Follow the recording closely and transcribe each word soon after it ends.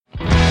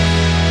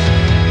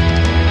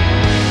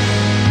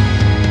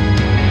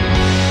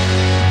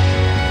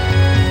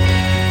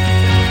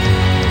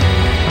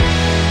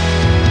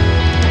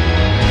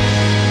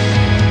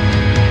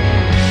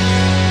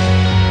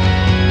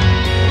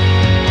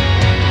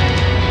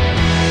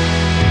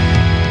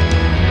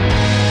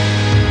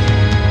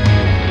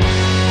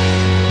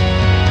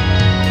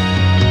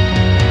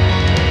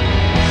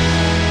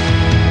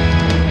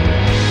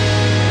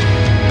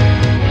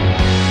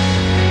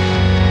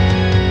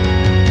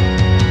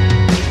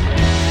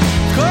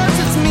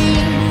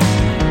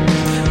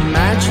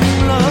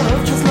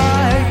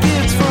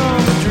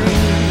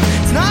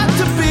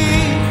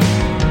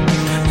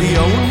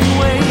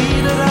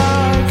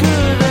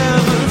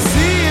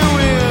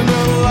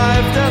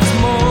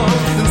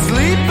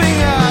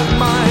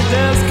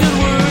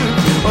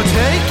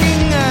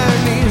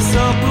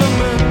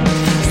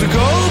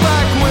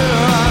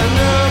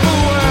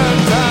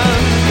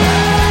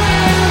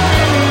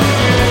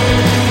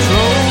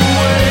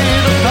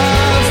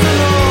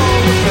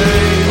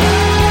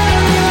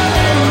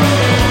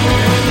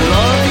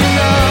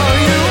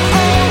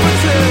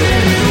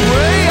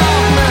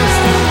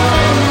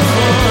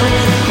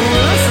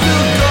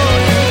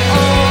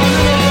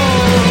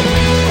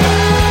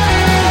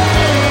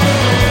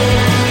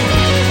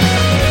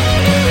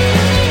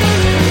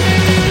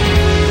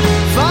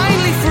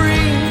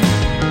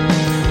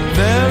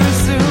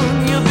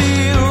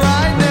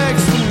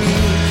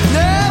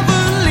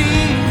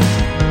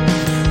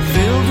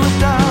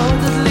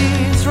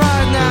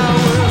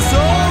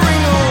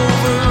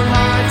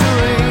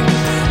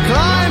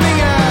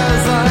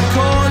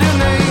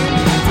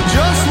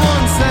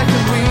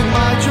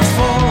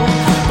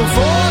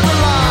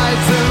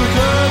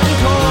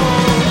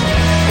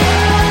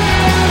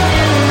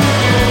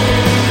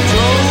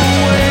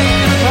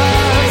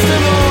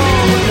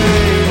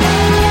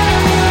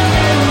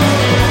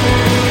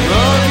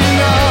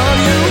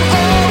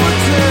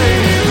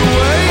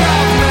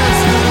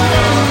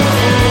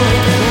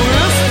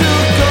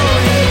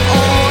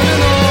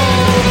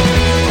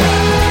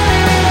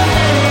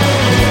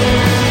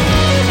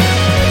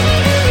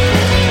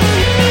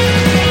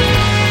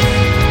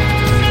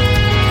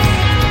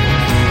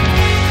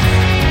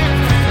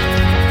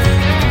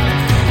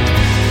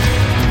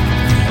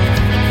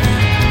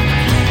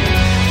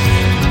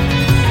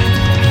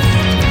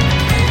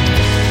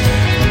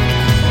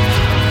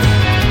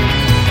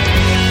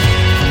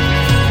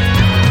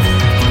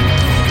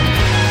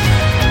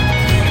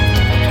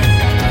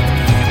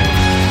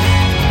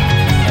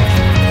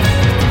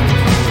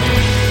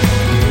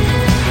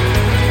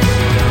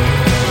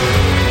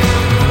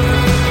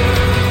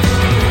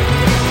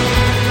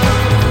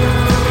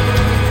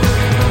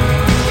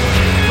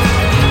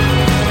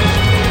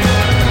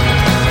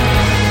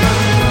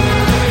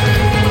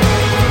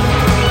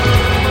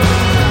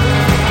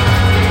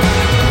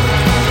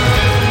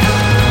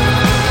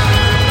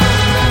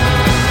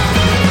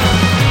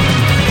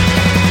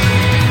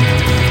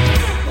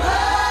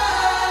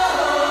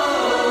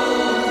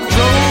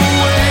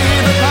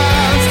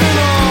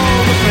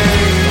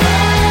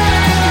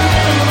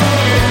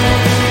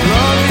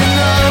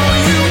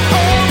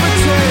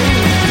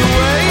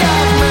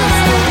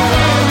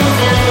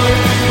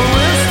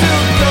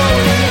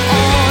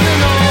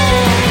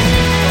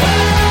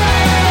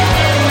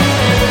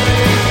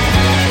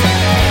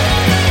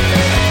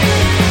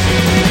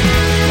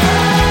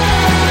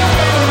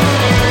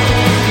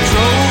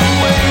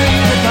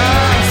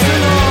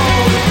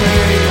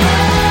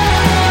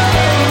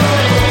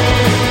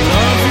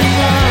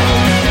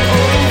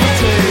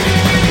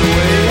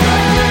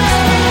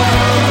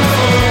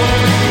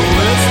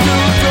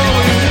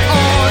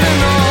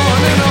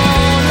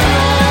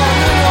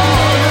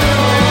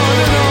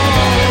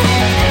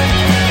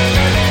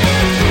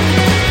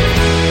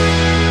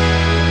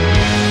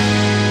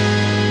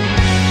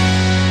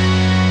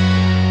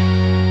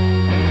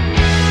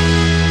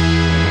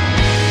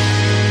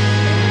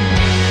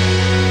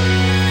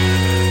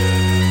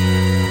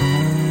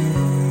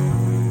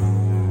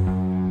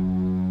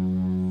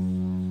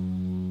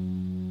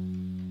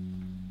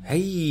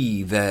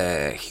Hey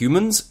there,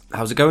 humans.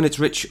 How's it going? It's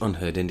Rich,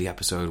 Unheard Indie,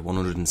 episode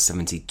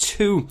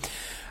 172.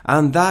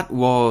 And that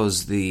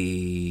was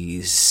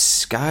the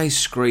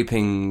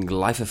sky-scraping,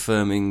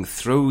 life-affirming,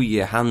 throw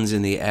your hands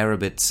in the air a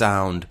bit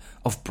sound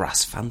of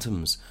Brass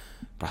Phantoms.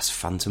 Brass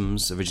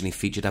Phantoms originally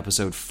featured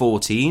episode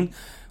 14,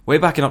 way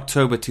back in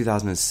October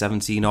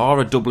 2017,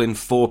 or a Dublin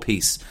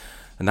four-piece.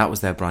 And that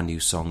was their brand new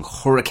song,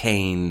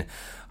 Hurricane.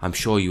 I'm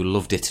sure you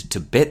loved it to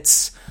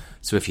bits.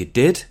 So if you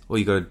did, all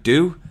you got to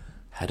do,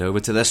 head over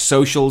to their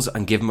socials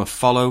and give them a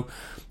follow,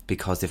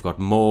 because they've got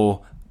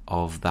more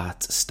of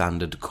that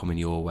standard coming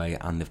your way,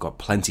 and they've got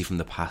plenty from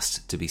the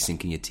past to be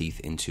sinking your teeth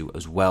into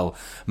as well.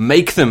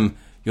 Make them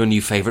your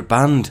new favourite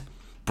band.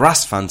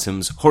 Brass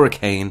Phantoms,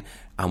 Hurricane,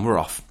 and we're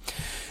off.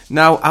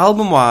 Now,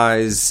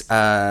 album-wise,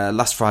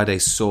 last Friday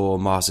saw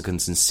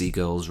Marsicans and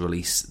Seagulls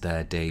release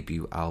their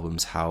debut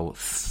albums. How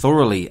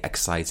thoroughly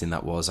exciting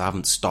that was. I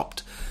haven't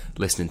stopped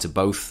listening to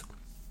both.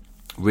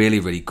 Really,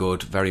 really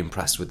good. Very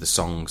impressed with the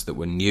songs that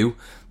were new,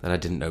 that I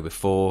didn't know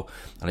before,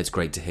 and it's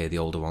great to hear the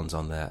older ones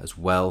on there as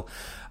well.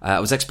 I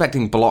was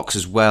expecting Blocks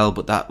as well,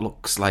 but that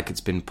looks like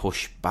it's been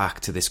pushed back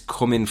to this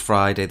coming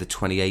Friday, the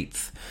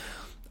 28th.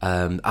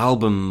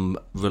 Album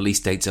release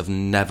dates have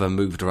never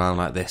moved around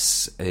like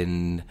this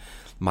in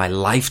my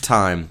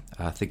lifetime.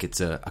 I think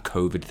it's a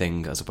COVID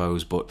thing, I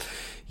suppose, but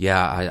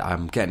yeah,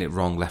 I'm getting it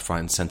wrong left, right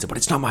and centre, but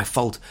it's not my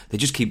fault. They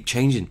just keep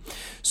changing.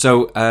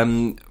 So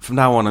from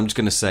now on, I'm just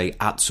going to say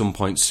at some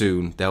point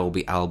soon there will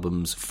be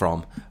albums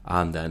from,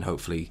 and then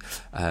hopefully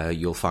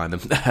you'll find them.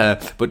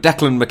 But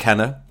Declan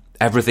McKenna,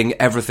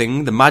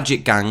 Everything, The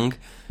Magic Gang,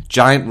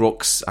 Giant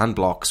Rooks and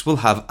Blocks will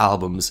have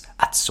albums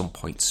at some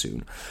point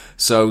soon.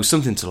 So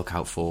something to look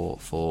out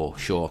for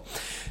sure.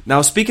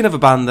 Now, speaking of a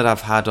band that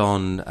I've had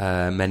on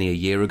many a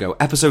year ago,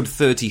 episode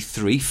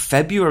 33,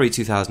 February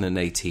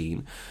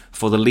 2018,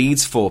 for the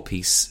Leeds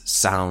four-piece,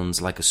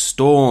 Sounds Like a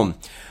Storm.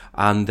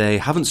 And they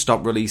haven't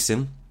stopped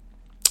releasing.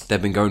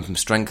 They've been going from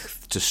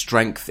strength to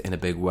strength in a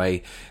big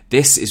way.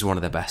 This is one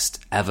of their best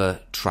ever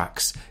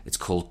tracks. It's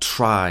called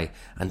Try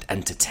and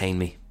Entertain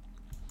Me.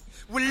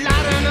 We'll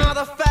light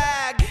another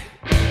fag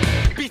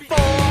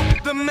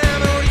before the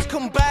memories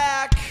come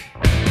back.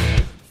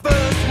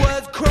 First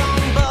words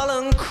crumble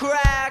and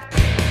crack.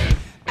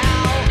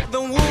 Out,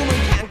 the woman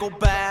can't go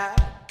back.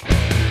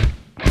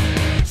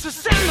 So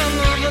send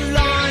another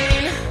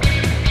line.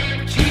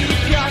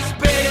 Keep your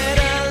spirit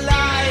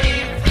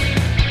alive.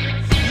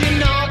 You're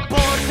not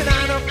born to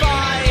 9 to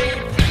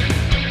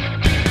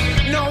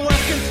 5. No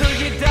work until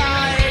you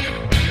die.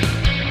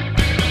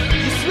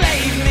 You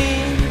slave me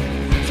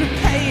to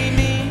pay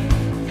me.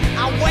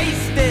 I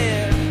waste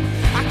it,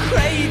 I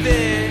crave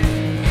it.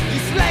 You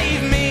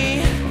slave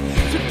me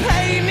to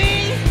pay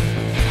me.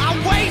 I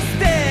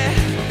waste it,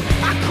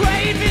 I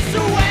crave it.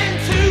 So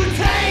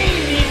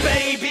entertain me,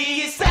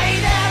 baby. You say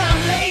that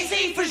I'm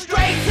lazy,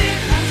 frustrated,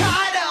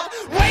 tired of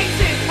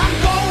waiting. I'm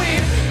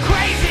going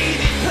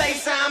crazy. This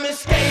place I'm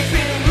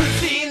escaping,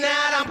 routine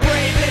that I'm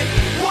braving.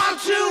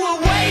 Want to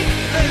awake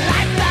the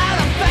life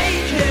that I'm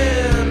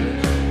faking.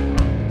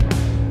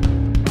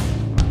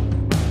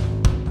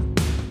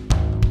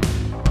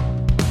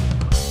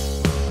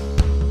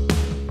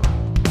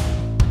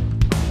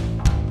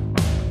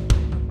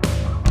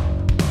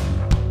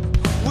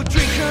 We'll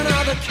drink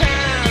another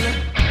can.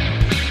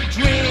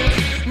 Drink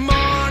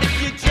more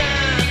if you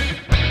can.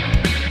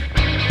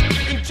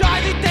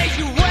 Enjoy the days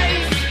you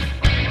waste.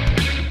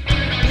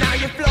 Now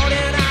you're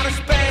floating out of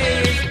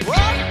space.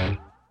 Whoa.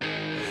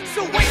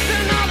 So waste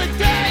another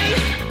day.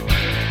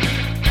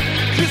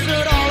 'Cause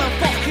it all are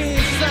fucking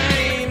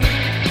same.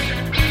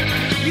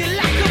 You're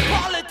like a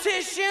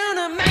politician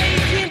and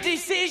making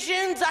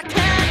decisions. I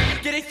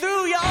can't get it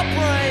through your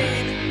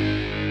brain.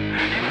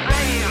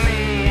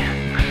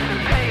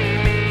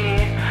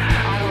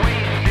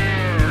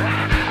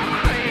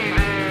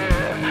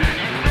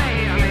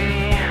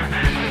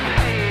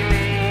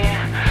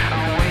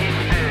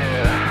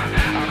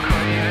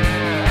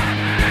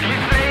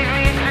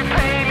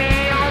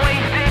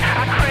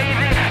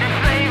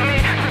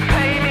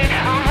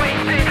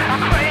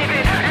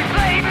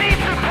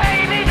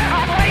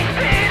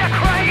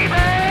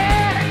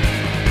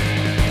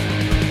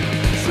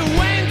 So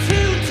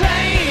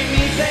entertain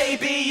me,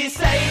 baby. You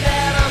say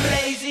that I'm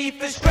lazy,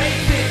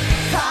 frustrated,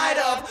 tired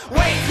of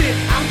waiting.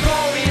 I'm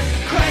going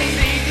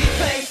crazy. This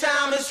place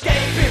I'm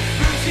escaping,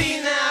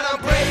 routine that I'm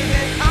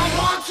braving. I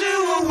want to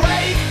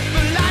awake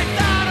the life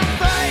that I'm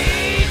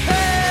faking.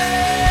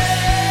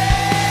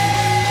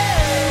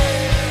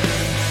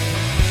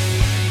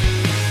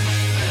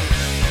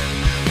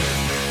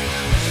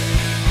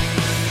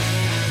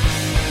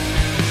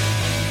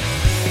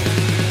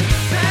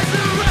 There's a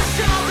rush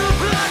of the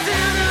blood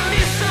and a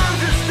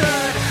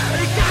misunderstood. A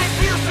guy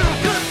feels so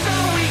good, so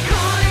we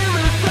call him a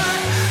thug.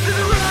 The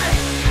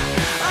rush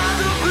of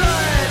the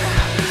blood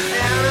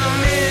and a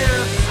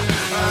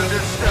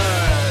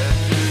misunderstood.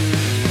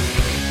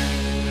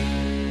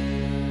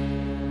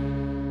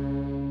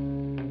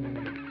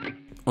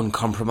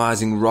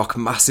 Uncompromising rock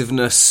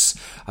massiveness,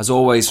 as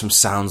always, from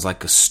Sounds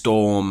Like a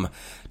Storm.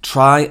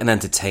 Try and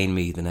Entertain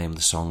Me, the name of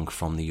the song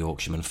from the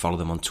Yorkshiremen. Follow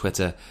them on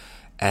Twitter,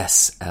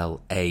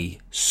 SLA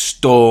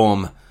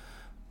Storm.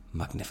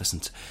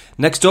 Magnificent.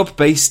 Next up,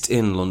 based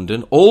in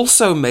London,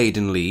 also made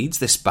in Leeds,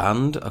 this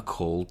band are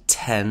called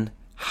 10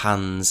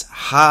 Hands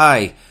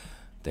High.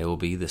 They will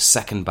be the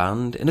second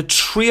band in a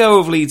trio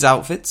of Leeds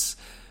outfits.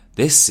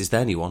 This is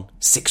their new one,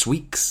 6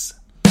 Weeks.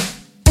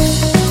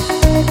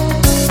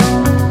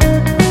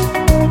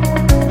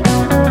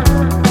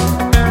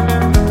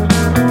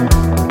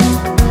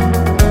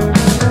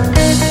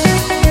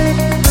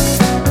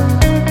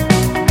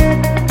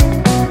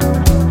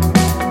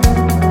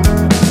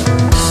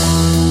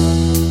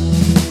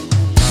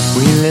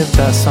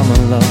 That summer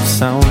love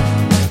sound.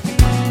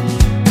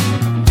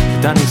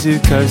 Danny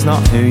Zuko's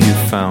not who you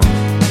found.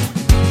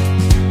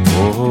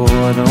 Oh,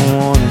 I don't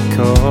wanna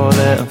call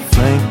it a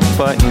fling,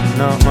 but you're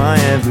not my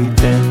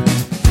everything.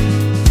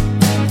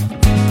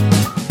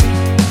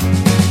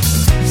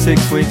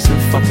 6 weeks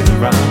of fucking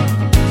around.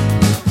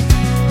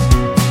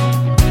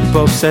 We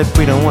both said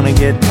we don't wanna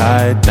get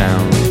tied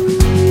down.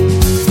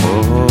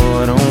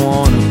 Oh, I don't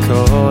wanna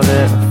call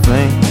it a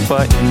fling,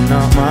 but you're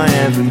not my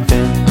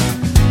everything.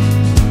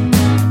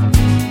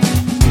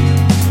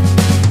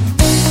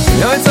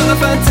 No, it's all a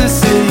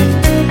fantasy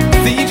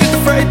that you're just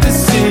afraid to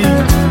see.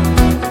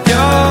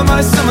 You're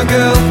my summer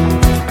girl,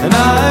 and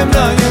I'm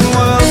not your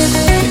world.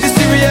 You just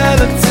see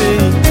reality,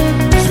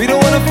 'cause we don't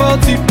wanna fall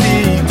too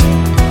deep.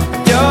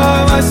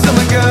 You're my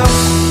summer girl,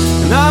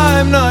 and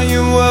I'm not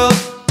your world.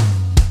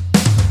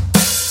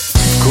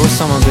 Of course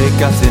I'm a bit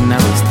gutted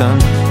now it's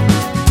done,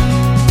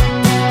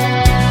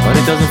 but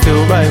it doesn't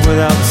feel right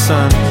without the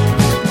sun.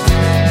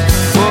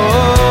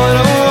 Oh, I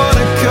don't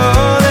wanna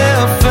call it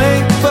a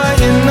fling, but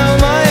you know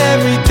my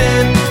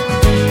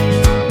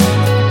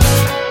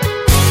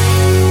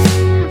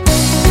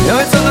no,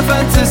 it's all a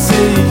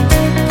fantasy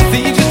that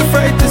you're just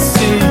afraid to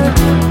see.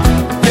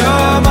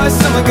 You're my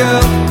summer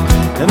girl,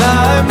 and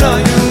I'm not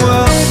your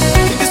world.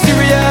 You just see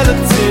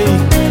reality,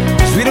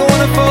 'cause we don't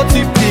wanna fall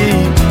too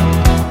deep.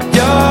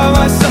 You're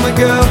my summer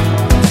girl,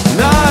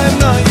 and I'm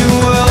not your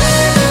world.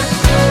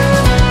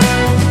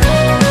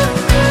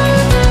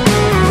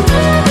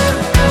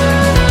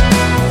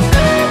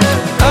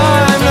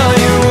 I'm not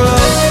your world.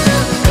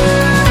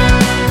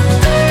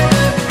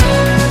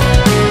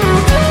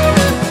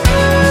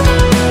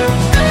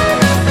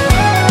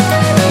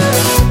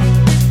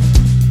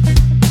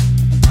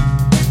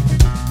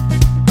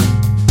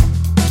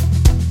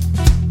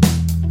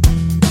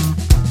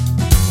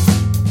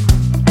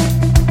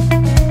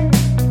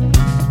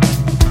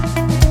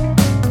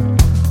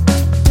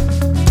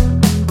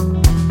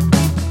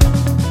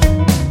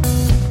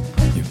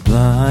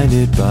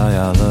 Blinded by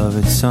our love,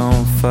 it's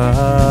on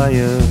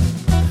fire.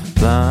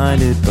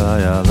 Blinded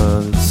by our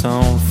love, it's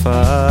on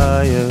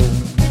fire.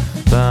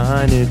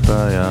 Blinded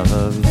by our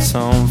love, it's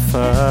on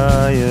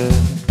fire.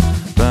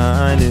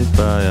 Blinded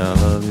by our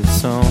love,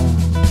 it's on.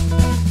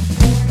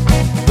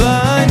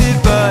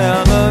 Blinded by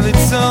our love,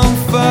 it's on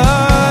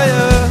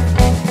fire.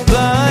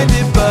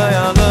 Blinded by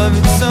our love,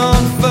 it's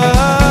on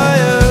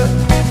fire.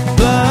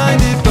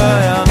 Blinded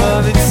by our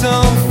love, it's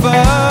on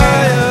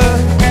fire.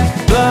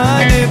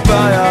 Blinded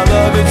by our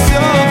love, it's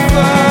on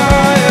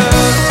fire.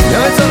 No,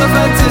 it's all a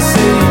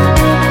fantasy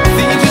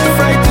that you're just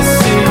afraid to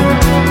see.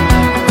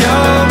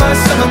 You're my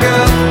summer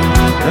girl,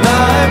 and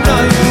I'm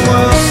not your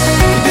world.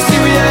 You just see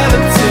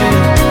reality,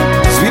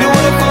 'cause we don't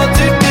wanna fall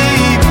too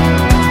deep.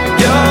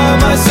 You're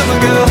my summer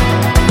girl,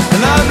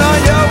 and I'm not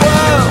your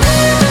world.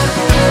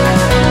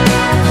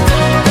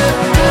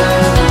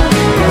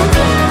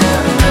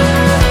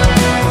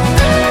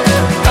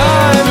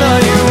 I'm not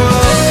your world.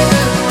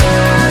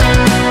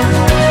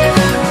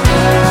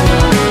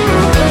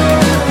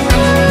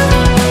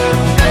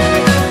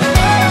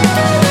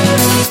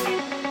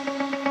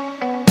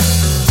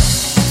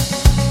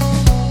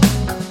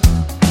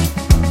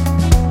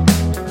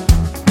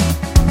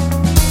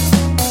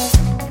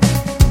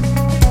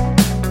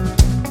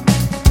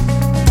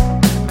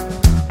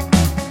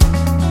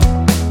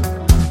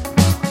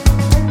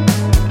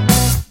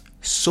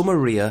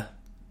 Summeria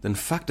than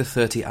Factor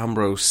 30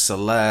 Ambrose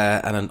Soler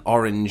and an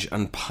orange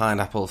and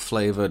pineapple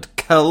flavoured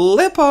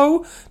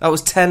Calippo. That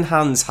was 10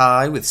 Hands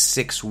High with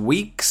 6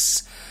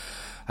 Weeks.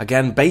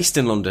 Again, based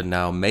in London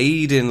now,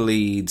 made in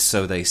Leeds,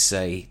 so they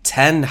say.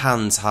 10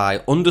 Hands High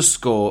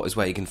 _ is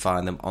where you can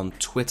find them on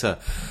Twitter.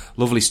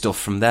 Lovely stuff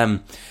from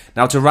them.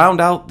 Now, to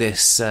round out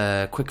this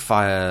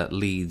quickfire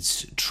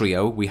Leeds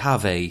trio, we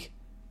have a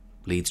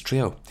Leeds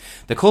trio.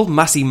 They're called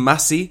Massey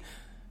Massey.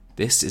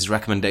 This is a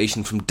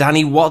recommendation from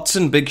Danny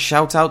Watson. Big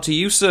shout out to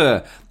you,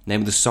 sir.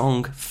 Name of the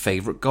song,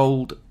 Favourite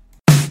Gold.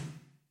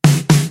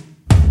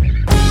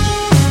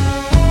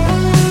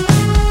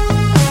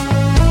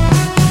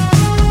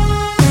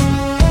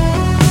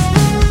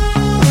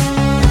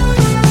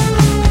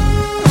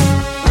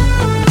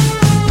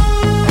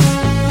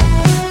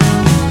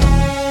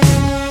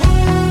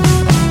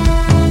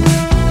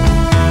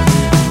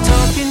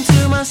 Talking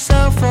to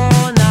myself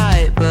all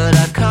night, but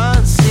I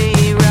can't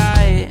see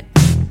right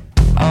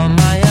on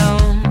my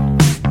own.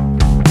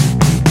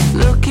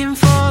 Looking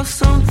for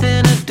something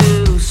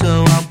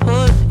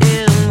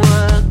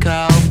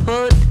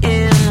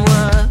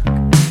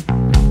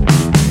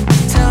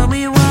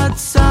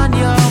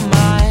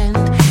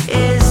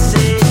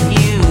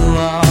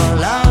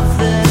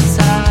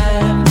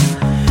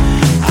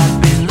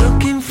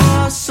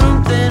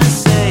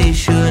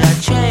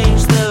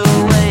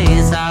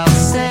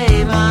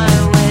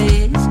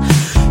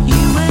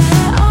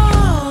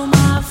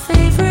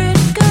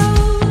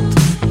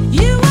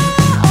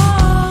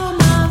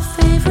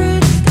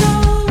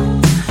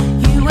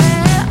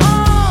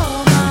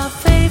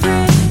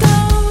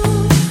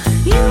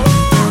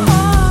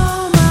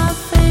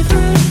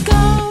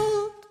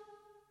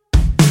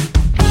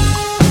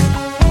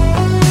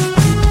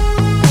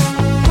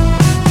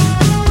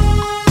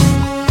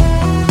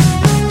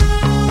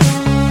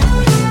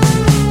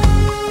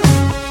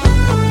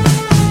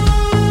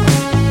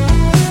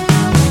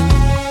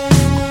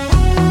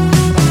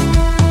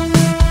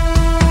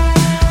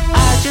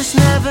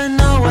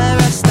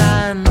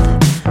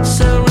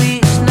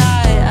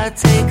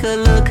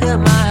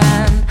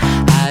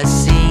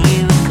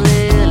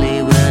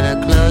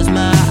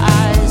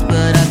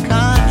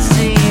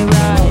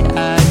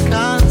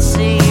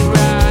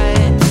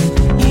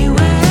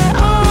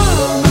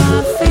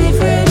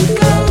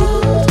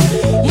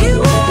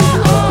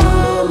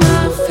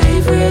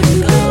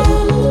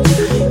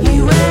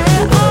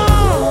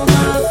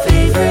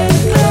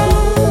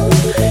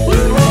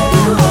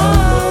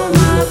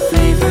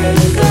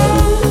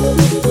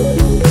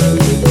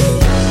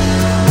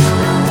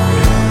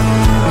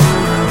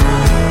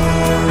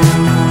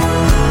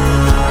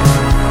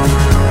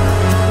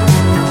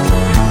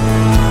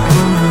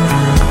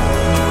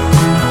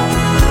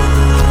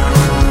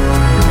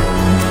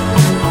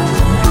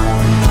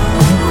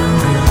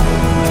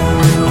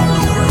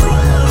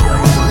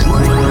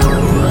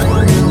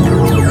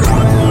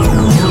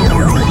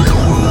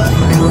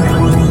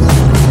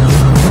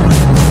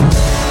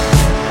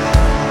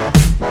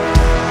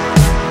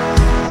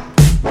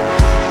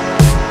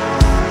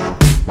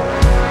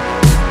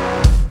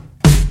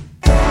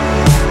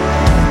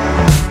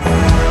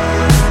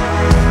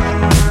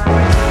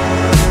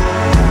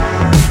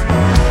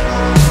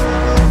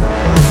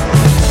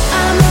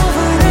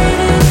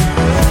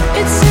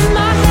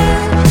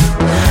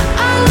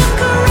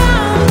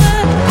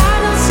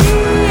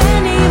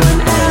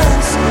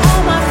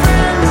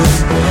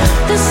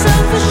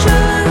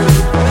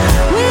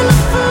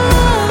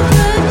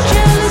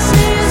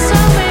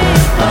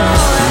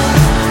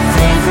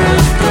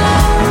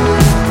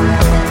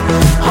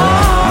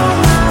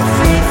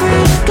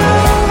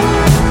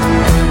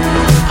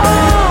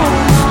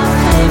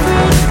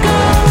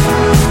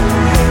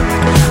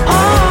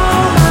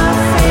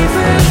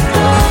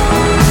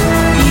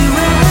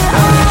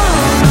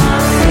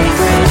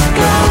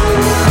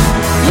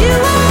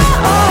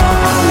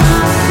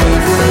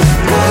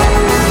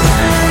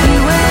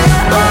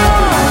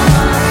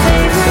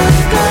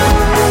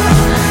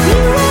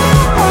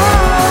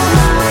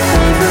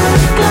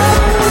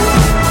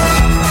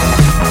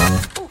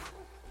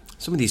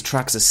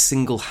tracks are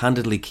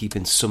single-handedly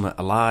keeping summer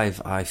alive,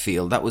 I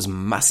feel. That was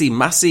Massey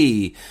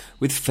Massey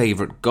with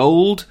Favourite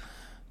Gold.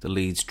 The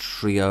Leeds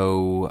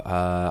trio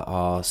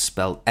are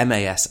spelled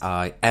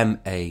M-A-S-I,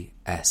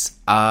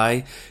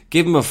 M-A-S-I.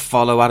 Give them a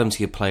follow, add them to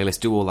your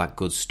playlist, do all that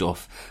good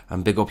stuff,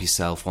 and big up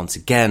yourself once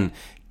again,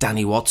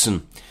 Danny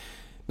Watson.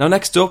 Now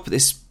next up,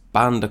 this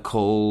band are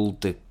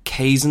called the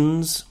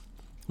Kaizens.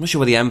 I'm not sure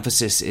where the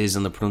emphasis is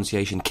on the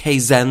pronunciation.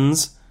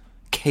 Kaizens?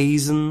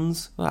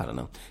 Well, I don't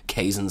know.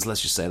 Kaizens,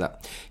 let's just say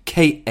that.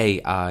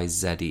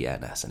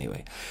 K-A-I-Z-E-N-S,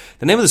 anyway.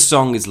 The name of the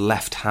song is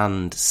Left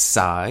Hand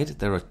Side.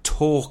 They're a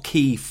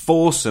Torquay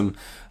foursome,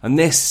 and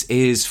this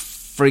is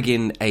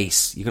friggin'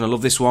 ace. You're going to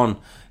love this one.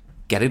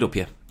 Get it up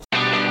here.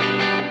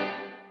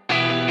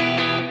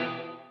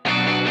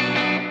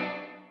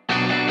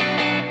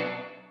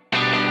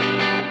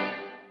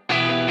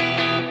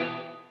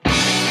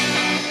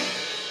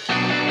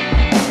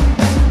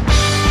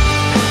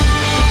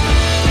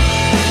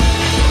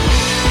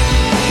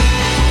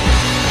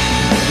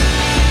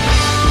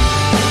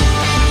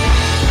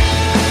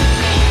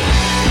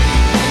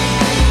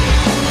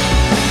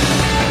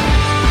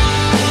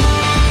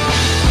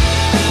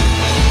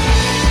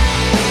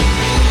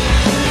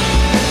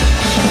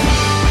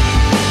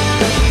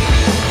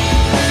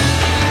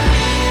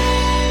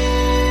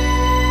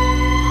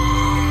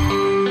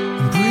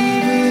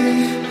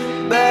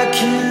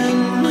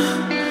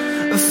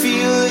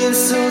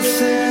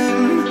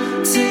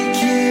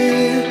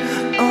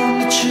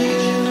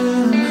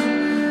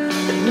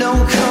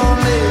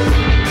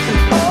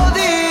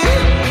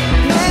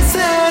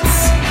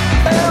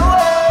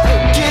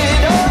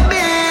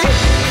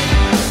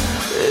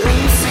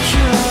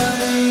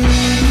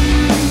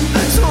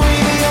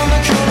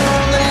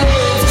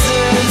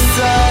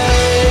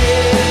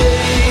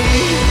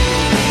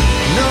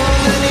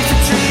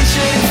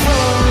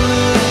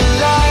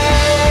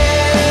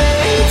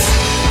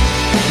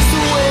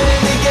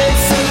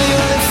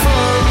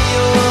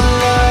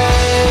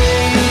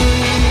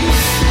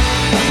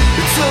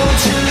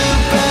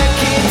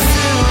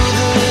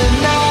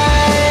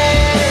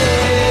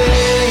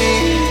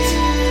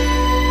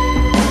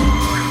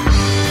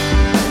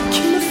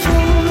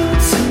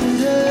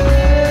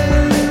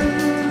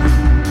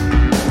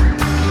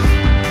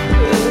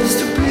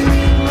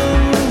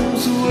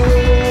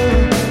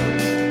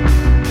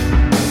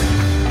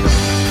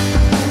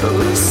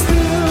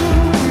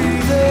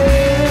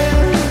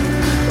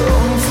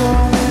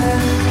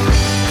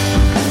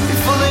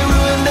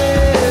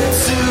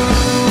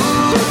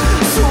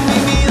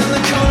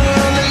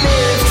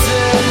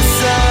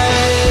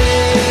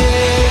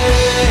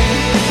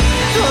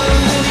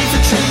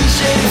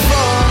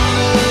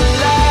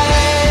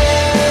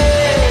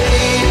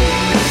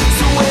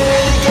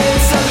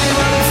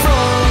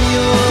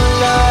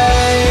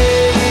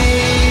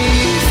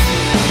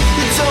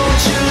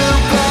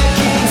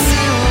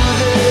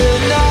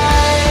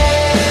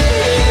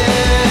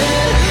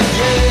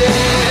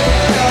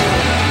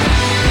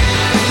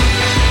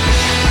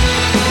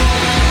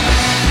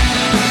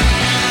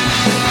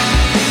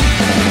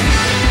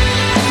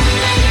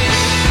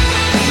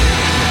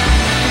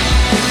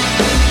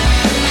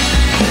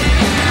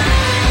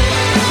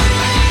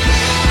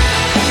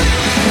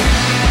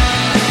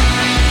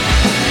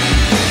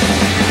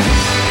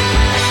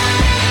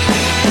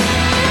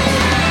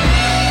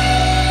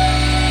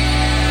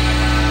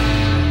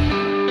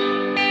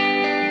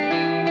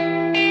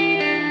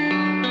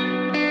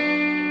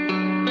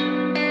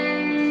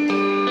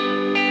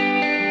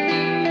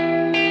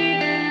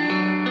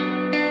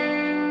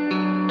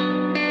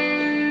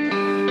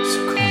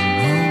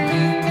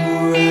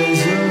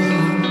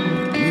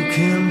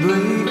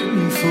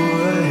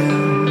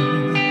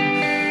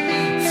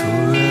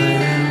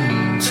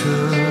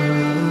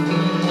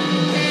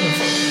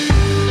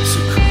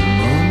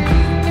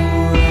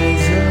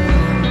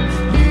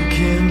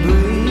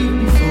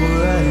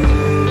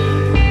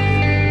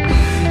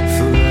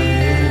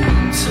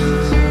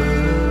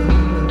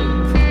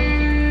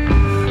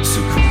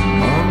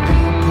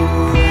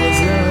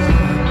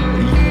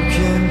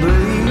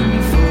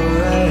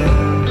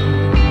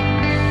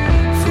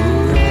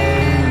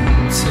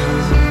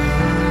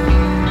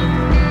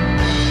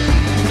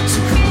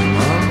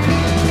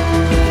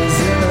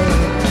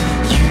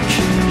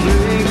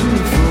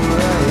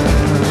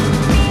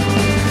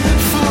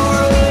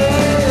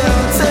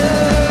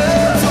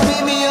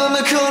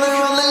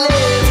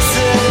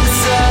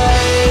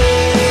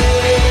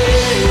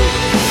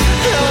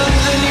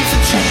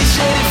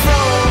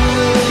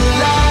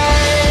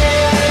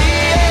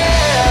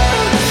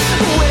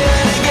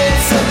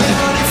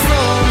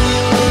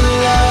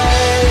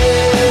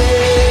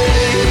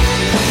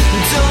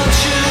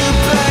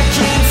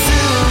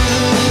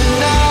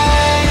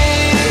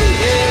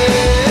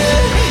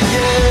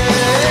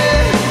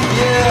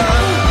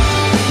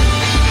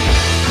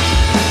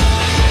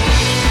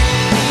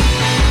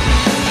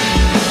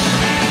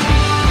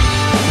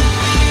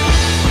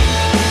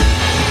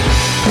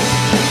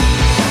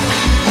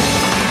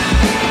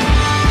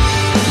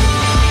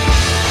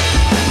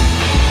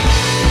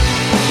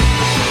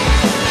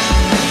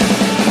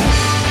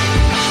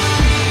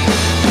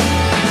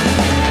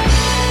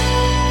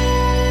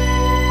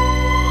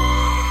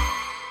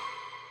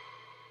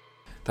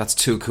 That's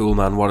too cool,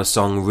 man. What a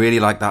song. Really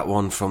like that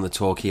one from the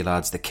Torquay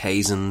lads, the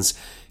Kaizens,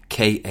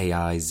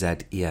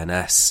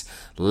 Kaizens.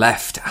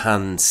 Left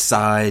Hand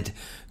Side.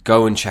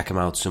 Go and check them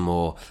out some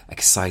more.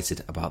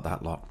 Excited about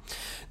that lot.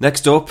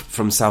 Next up,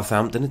 from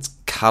Southampton, it's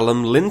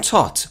Callum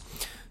Lintott.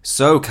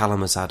 So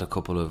Callum has had a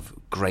couple of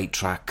great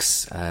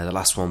tracks. The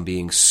last one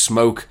being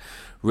Smoke.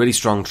 Really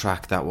strong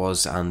track that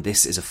was. And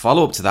this is a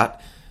follow-up to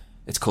that.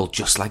 It's called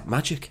Just Like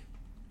Magic.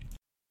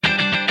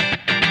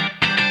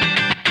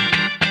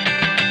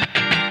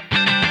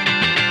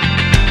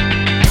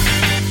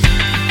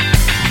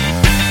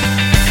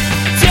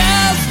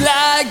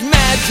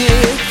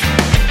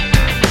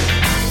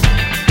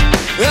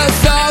 A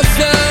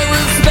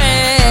sorcerer's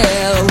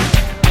spell.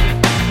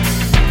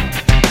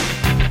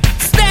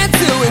 Stand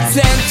to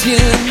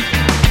attention.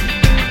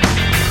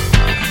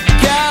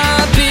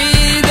 Copy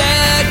the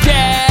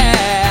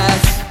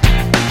cast.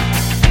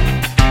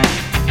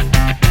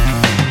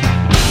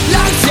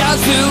 Long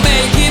shots to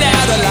make it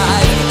out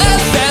alive.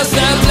 Assess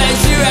the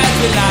place you're at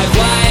in life.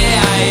 Why?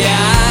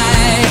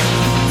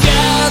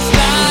 Just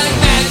like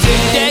magic.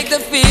 Take the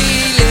feeling.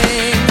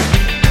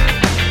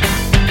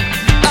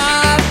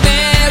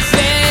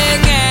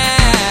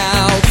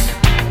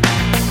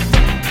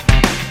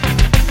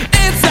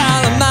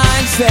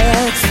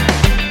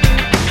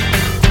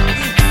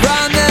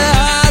 From the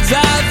heart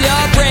of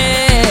your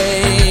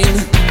brain.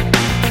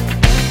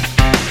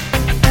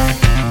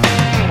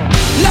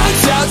 Long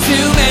shot to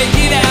make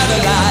it out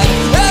alive.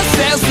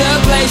 Assess the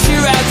place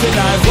you're at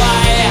tonight.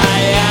 Why?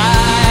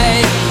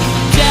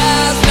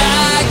 Just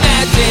like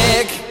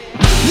magic.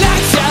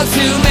 Long shot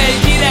to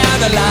make it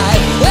out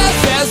alive.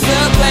 Assess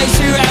the place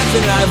you're at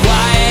tonight.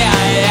 Why?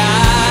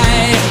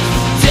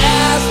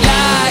 Just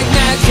like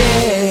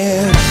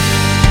magic.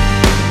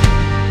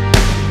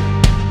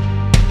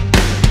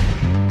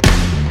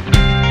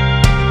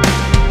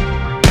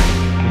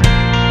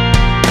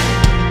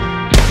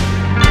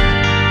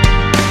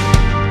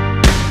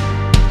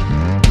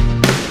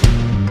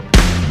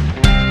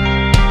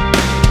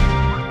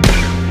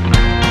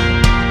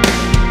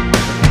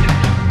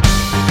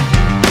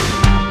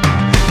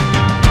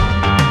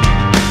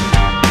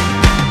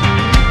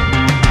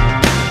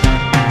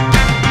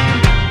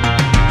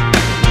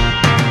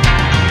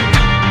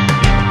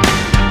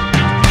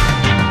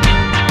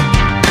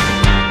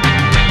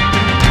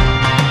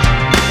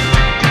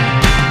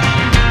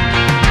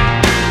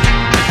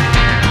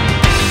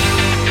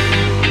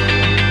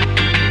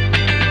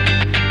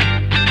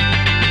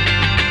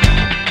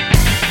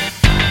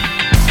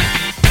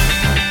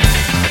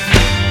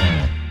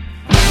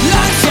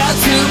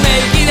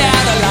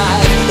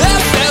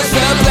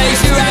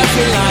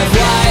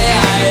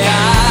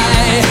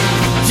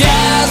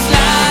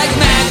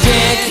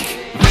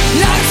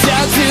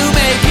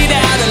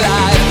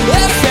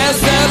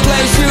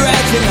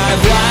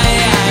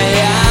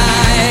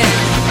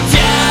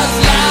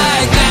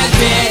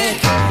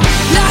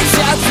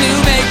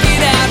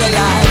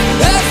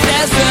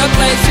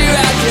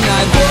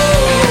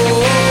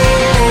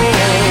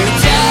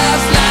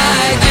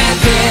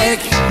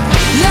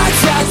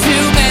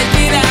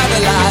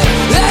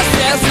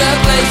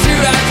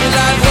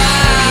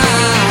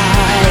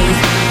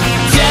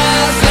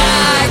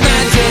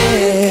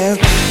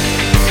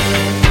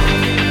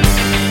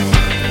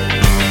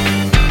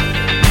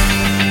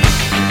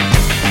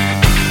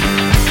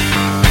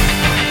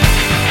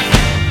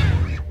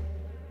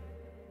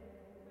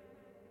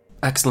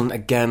 Excellent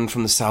again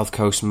from the South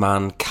Coast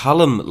man,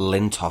 Callum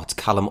Lintott,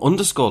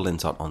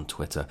 Callum_Lintott on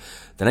Twitter.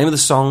 The name of the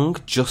song,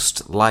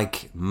 Just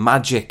Like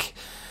Magic.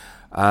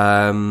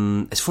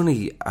 It's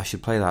funny, I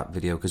should play that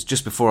video, because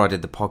just before I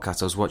did the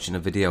podcast, I was watching a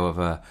video of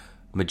a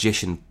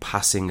magician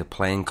passing a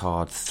playing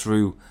card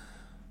through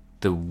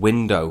the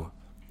window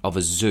of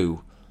a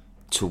zoo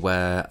to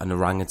where an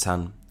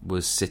orangutan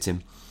was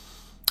sitting.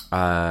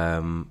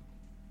 And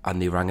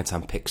the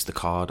orangutan picks the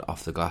card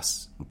off the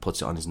glass and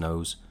puts it on his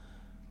nose.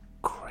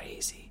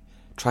 Crazy.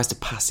 Tries to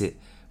pass it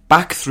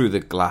back through the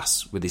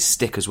glass with his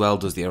stick as well,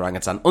 does the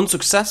orangutan.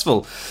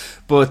 Unsuccessful,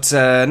 but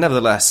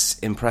nevertheless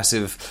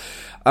impressive.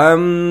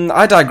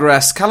 I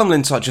digress. Callum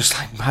Lintott, Just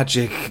Like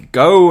Magic.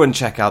 Go and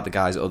check out the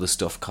guy's other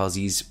stuff, because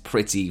he's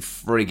pretty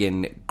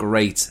friggin'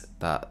 great,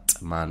 that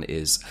man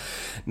is.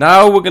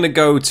 Now we're going to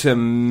go to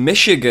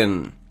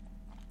Michigan,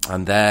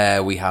 and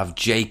there we have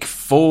Jake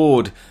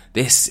Ford.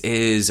 This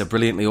is a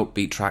brilliantly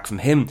upbeat track from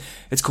him.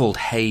 It's called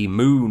Hey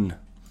Moon.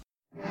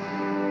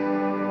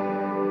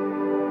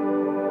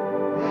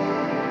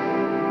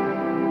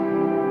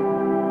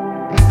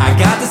 I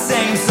got the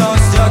same song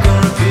stuck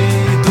on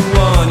repeat, the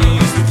one you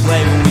used to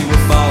play when we were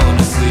falling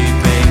asleep.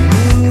 Hey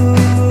moon,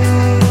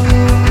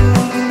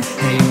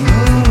 hey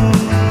moon.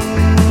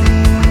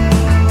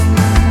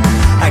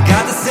 I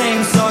got the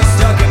same song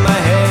stuck in my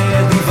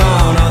head, leave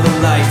on all the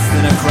lights,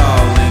 then I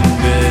crawl in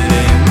bed.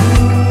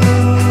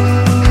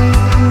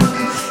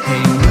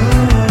 Hey moon, hey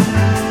moon.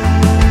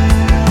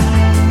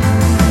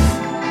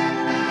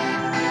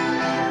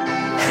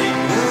 Hey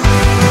moon.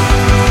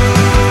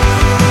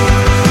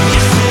 You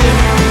should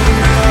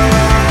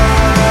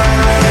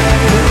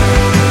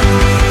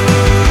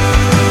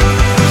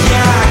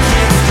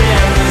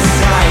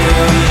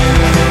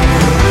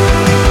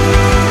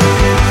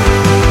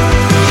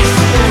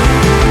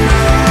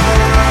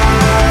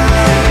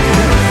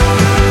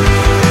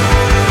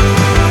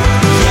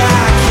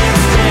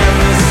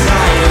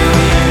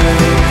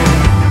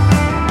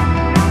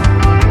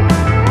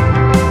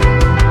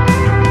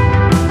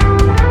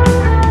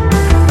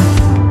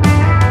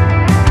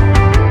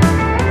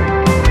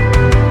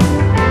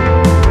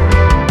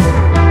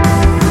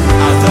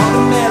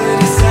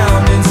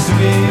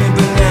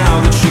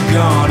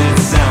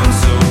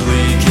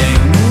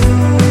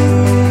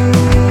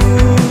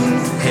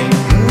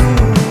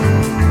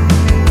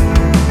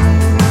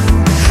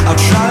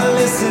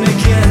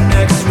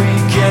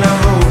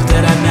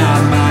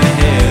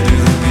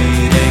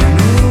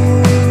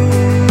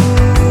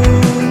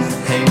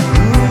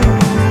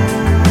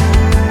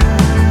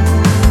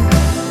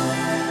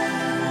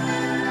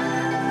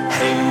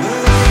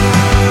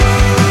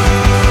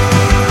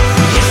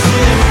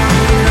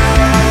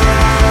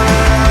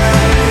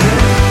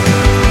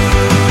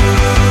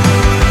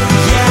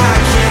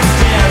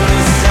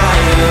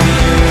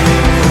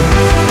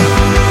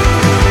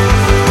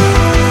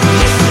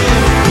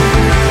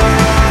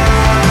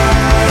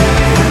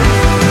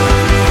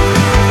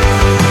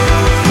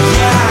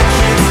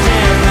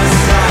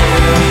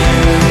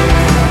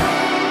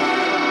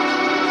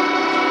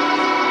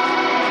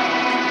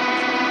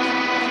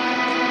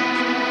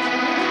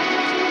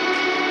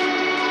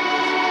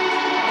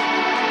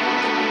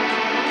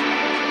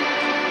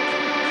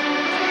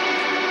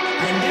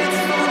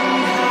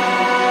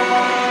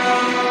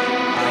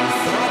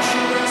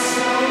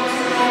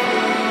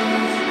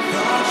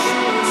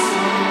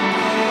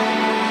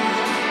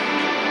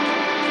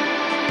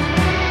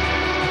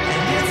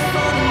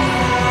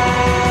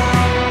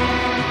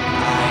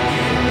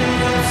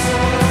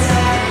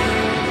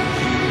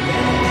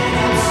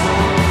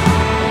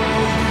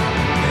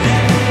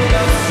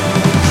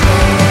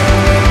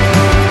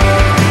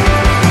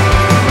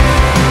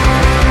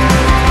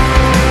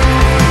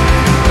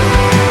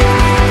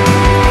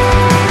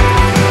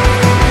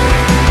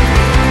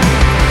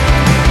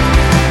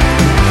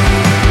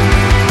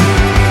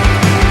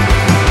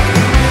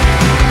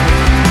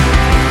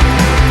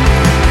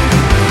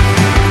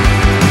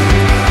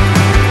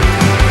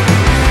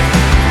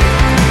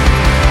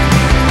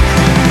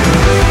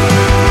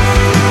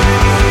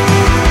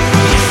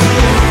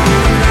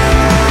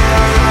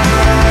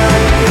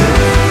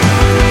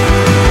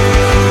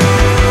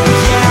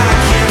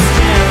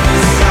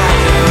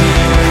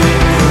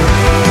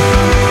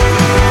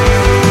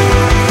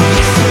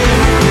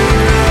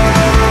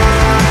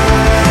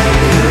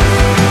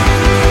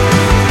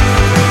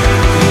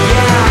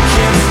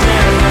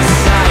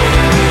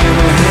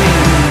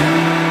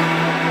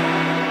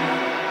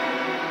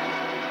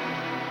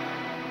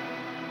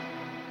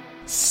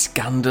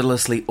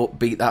scandalously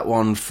upbeat, that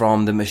one,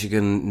 from the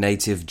Michigan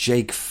native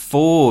Jake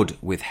Ford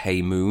with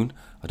Hey Moon.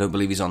 I don't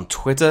believe he's on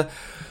Twitter,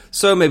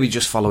 so maybe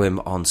just follow him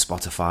on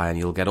Spotify and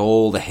you'll get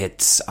all the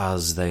hits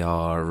as they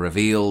are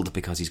revealed,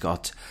 because he's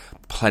got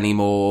plenty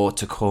more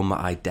to come,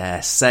 I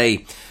dare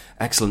say.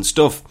 Excellent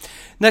stuff.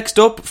 Next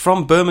up,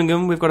 from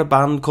Birmingham, we've got a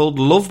band called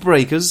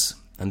Lovebreakers,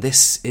 and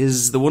this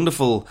is the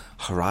wonderful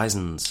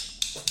Horizons.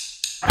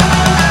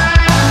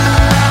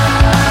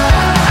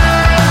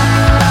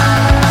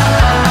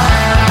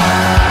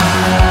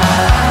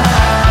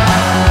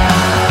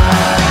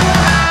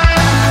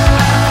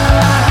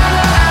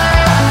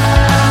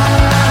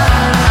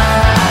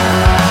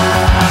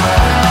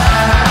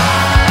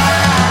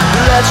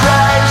 Let's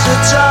raise a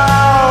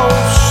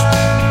toast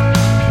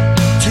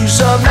to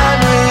some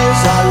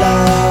memories I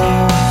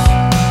love.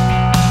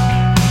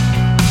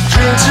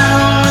 Drink to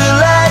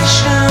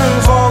relation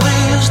for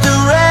this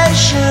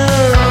duration.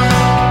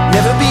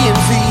 Never be in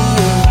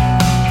fear.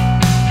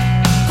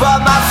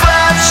 But my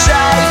friends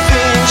say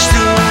things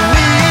to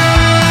me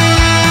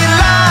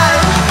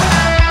like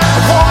I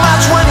want my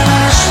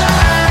 20s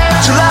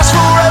to last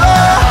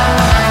forever.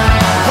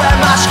 Wear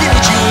my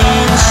skinny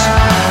jeans,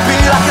 be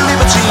like a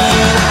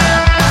libertine.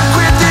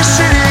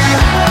 City,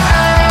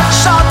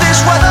 saw this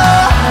weather.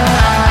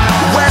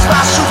 Where's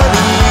my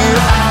souvenir?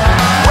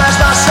 Where's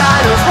my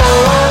sign of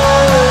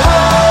hope?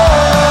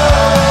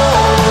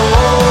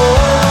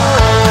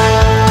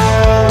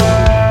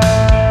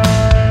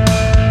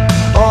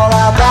 All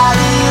our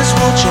bodies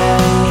will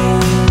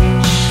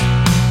change.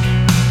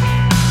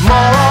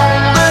 More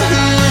on the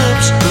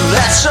hips,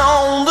 less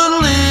on the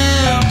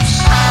lips.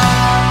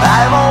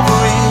 I'm over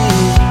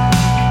it.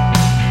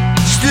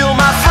 Still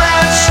my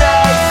friends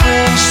say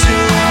things to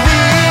me.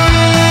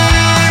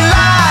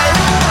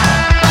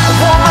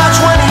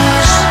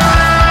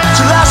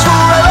 To last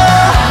forever.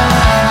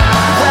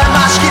 Wear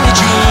my skinny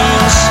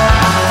jeans,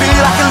 be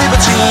like a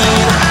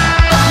libertine.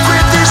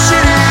 Quit this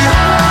city,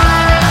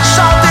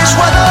 saw this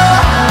weather.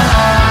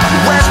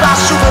 Where's my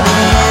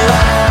souvenir?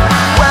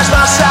 Where's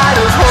my side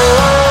of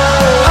hope?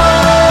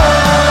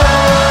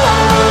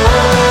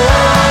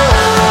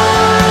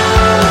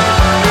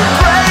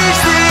 Embrace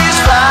these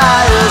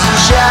fires and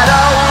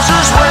shadows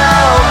as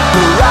well.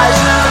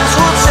 Horizons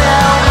will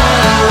tell me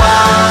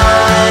why.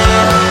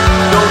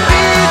 No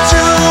need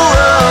to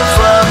run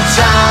from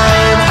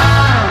time.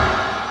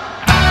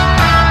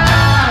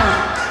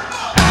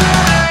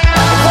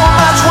 I want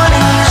my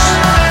 20s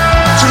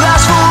to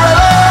last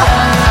forever.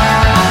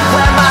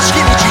 Wear my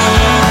skinny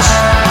jeans,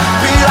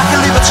 be like a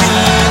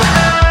libertine.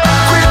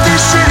 Quit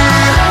this city,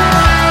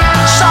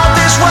 saw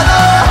this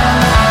weather.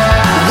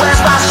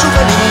 Where's my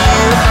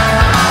souvenir?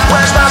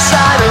 Where's my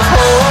side of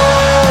hope?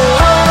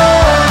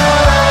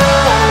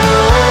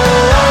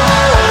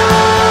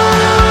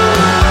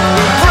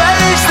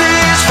 Embrace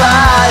these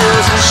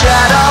fires and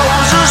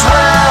shadows as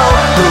well.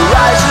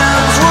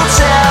 Horizons will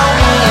tell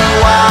me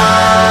why.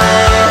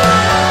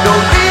 No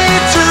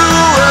need to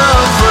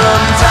run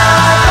from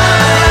time.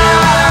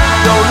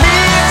 No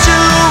need to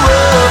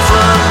run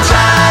from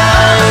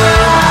time.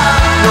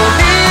 No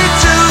need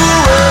to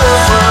run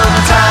from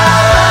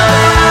time.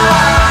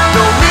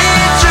 No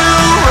need to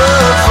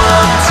run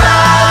from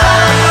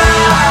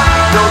time.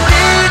 No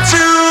need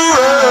to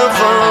run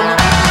from.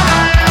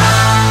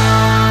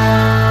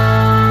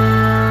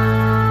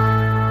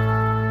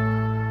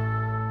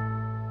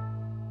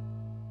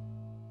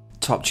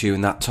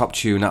 Top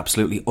tune,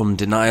 absolutely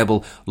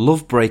undeniable.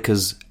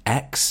 Lovebreakers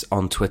X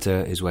on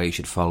Twitter is where you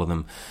should follow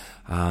them.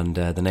 And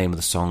the name of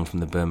the song from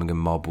the Birmingham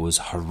mob was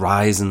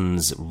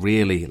Horizons.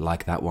 Really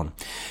like that one.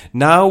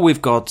 Now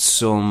we've got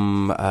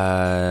some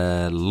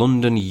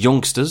London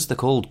youngsters. They're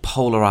called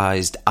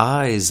Polarised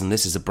Eyes, and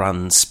this is a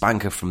brand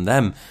spanker from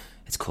them.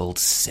 It's called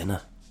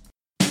Sinner.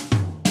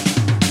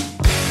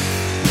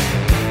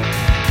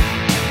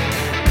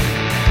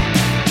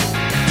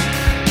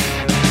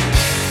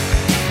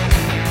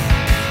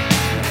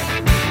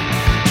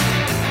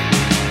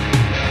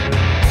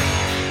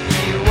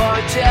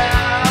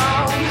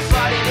 Down,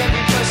 fighting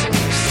every person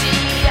you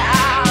see.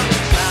 I'm the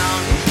clown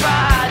who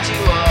fired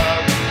you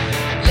up,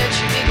 let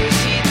you dig your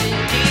teeth in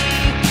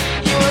deep.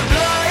 You're a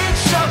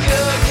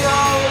blood-sucker,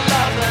 cold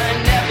lover,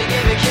 never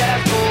gave a care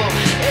for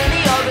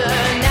any other.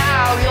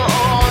 Now you're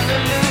on the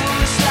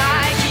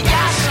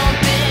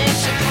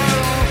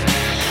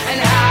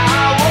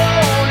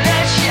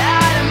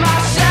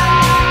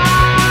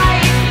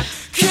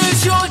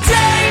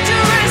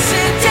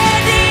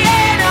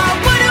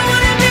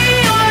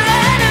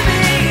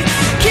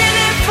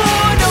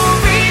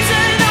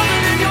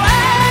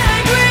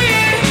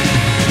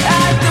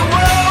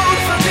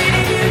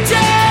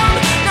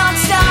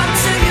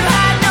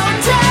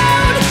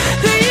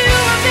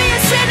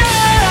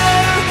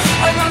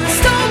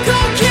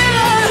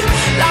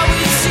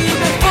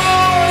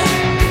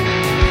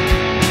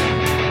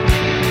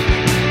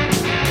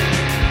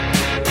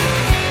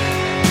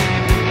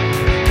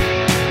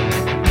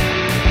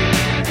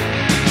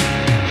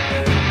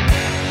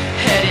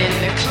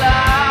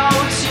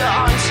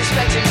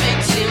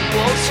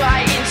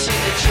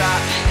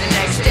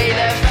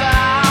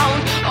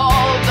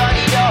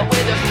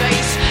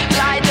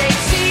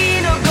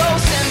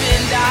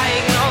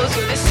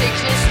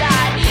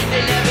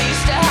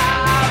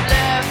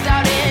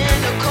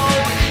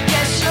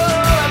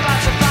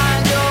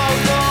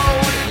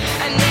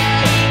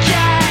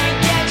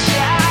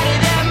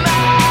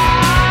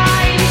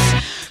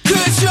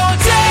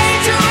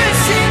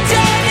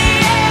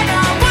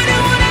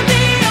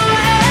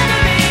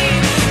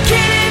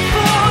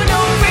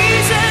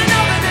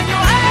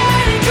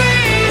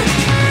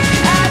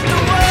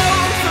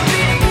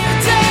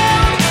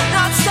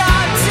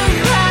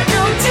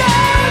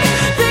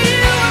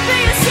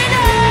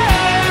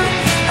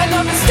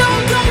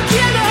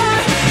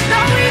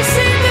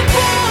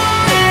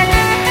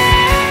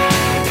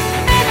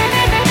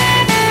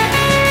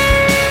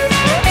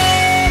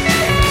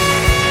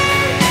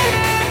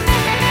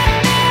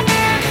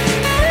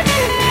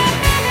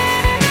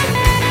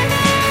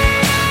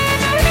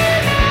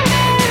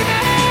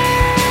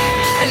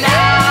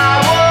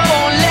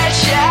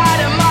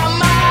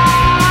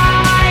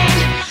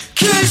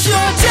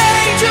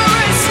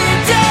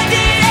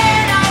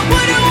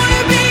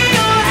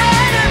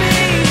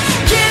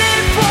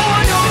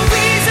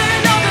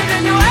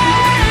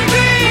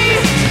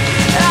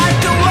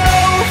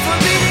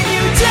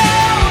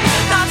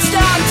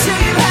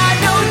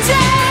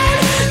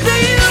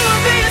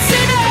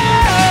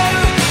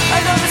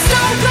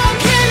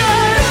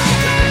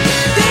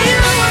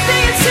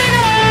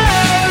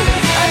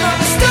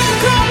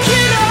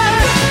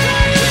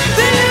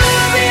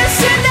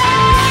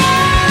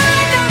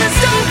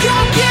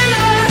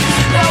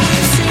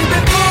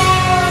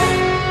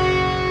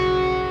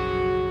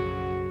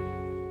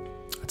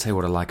tell you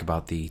what I like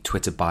about the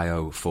Twitter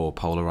bio for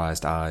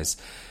Polarised Eyes.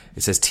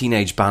 It says,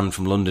 teenage band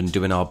from London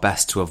doing our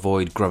best to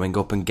avoid growing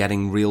up and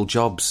getting real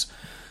jobs.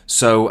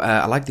 So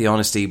I like the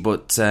honesty,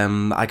 but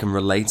I can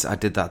relate. I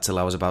did that till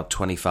I was about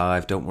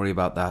 25. Don't worry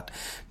about that.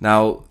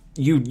 Now,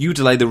 you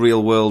delay the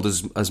real world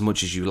as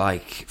much as you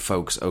like,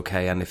 folks,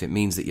 okay? And if it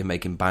means that you're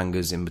making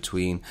bangers in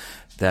between,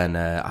 then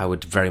I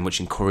would very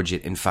much encourage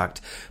it. In fact,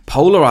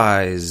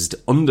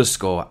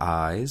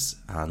 Polarised_Eyes,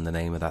 and the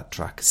name of that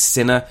track,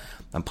 Sinner.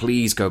 And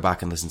please go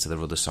back and listen to their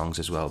other songs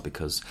as well,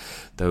 because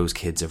those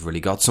kids have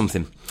really got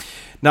something.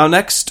 Now,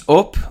 next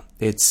up,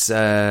 it's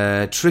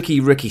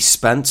Tricky Ricky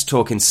Spence,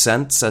 talking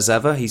sense as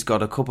ever. He's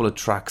got a couple of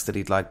tracks that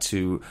he'd like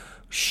to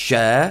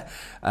share.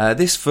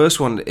 This first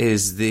one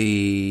is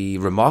the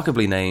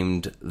remarkably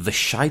named The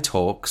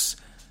Shitehawks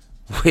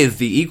with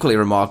the equally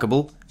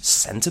remarkable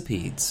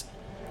Centipedes.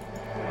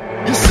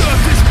 Your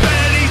surface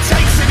barely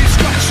takes any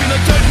scratching. I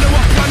don't know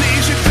what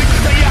planet is you think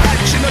that you're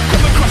hatching. I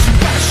come across and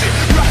bash it,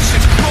 rash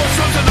it, more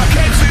times than I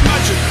care to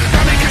imagine.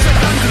 Panic is a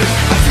handling,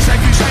 as this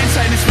angry chain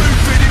saying it's smooth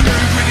breathing,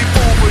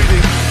 ball breathing.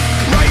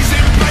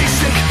 Raising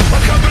basic, I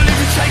can't believe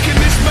you're taking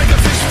this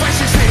mega fish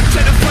faces here.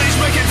 Take the please,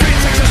 make it three,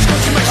 takes a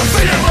scotch and makes a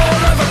feel them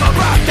all over my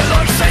back, they're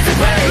like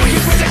centipede.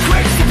 Looking for the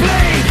quicks to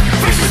bleed,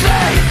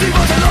 viciously,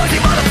 demoralizing,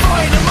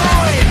 modifying the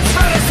mind.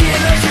 Fantasy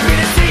and legend, in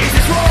the seas,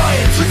 it's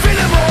wine. We feel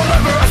them all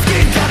over our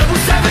skin, cannibal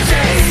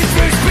savages.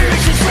 Through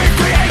spirits,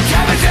 create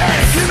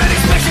cabbages. Human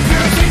expression,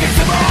 purity, and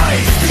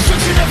demise.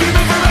 Destruction of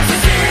human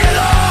veracity,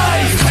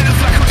 realised. Take the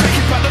flak, I'll take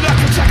it back, the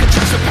lack of tack, and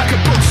tracks a pack of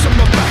books on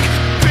my back.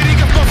 Beating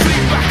up my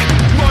fleet back,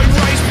 my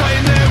rays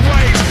playing their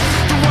ways.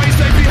 The ways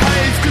they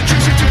behave,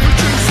 conducive to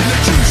producing the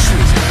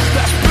juices.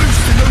 That's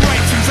boosting the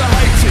ratings of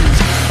hatings.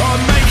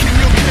 I'm making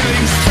your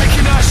killings,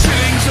 taking our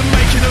shillings and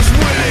making us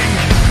willing.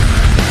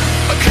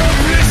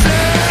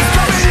 Accomplices. It's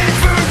coming in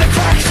through the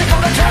cracks, check on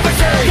the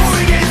cavity.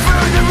 Pouring in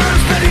through the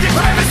rooms, many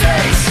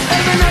depravities.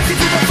 Emanating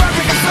to the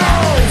fabric of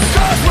souls.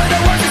 Stars where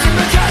there was some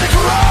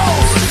mechanical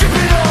rolls.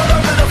 Stripping all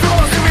over the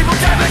floor, cerebral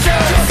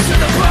damages. Just to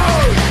the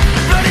bone,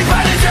 bloody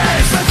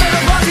bandages. Something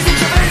of bodies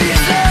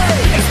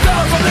intravenously.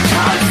 Expelled from the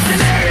cunt,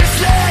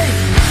 deliriously.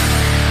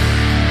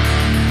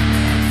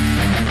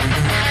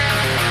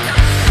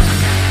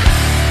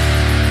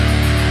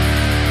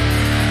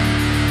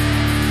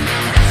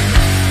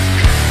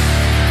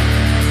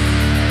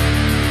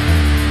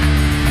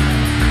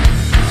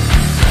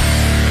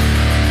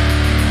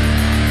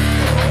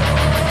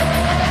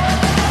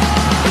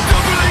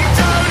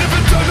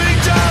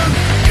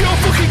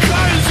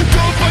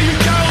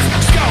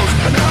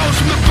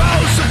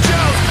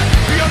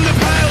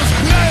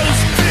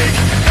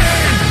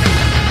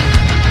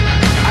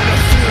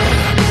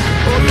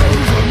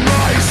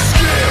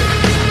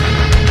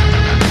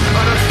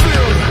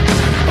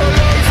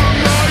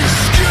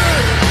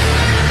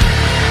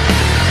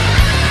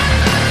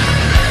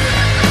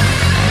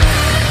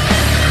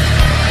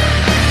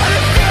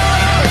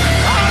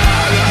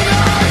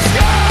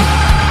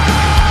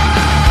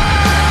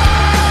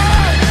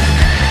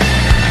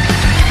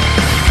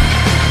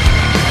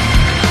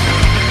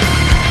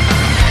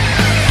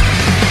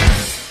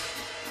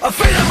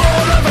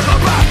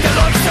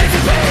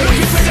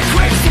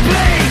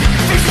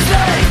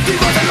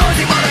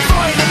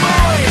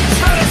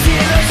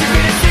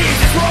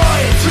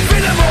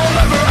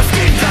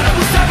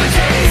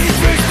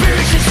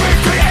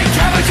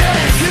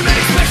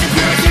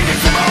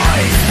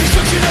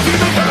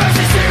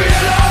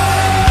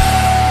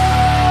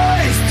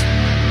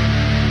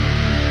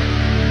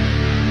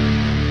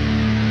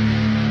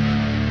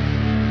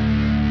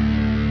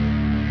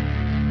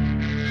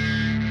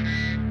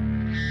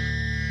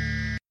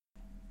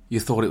 You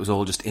thought it was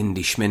all just indie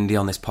schmindy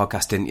on this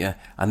podcast, didn't you?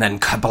 And then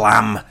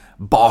kablam,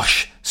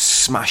 bosh,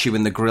 smash you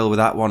in the grill with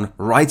that one,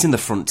 right in the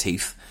front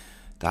teeth.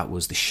 That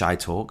was the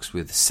Shitehawks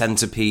with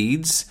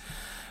Centipedes,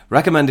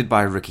 recommended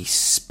by Ricky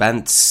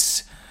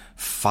Spence.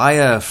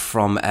 Fire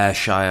from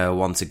Ayrshire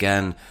once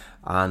again.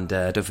 And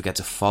don't forget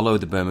to follow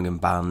the Birmingham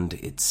band.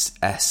 It's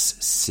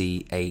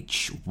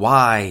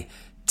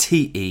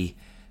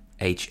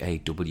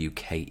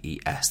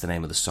SCHYTEHAWKES, the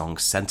name of the song,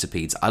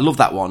 Centipedes. I love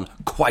that one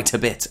quite a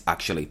bit,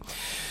 actually.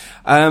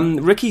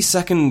 Ricky's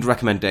second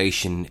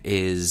recommendation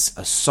is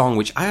a song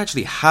which I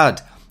actually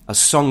had a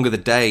song of the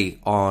day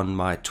on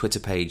my Twitter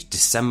page,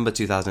 December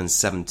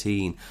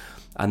 2017,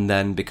 and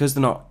then because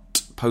they're not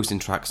posting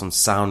tracks on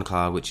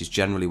SoundCloud, which is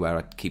generally where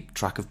I keep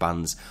track of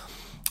bands,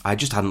 I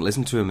just hadn't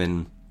listened to him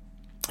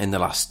in the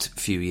last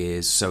few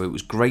years, so it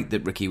was great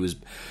that Ricky was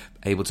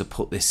able to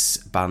put this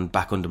band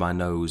back under my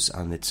nose,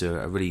 and it's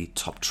a really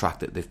top track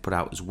that they've put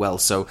out as well.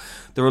 So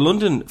they're a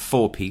London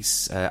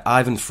four-piece,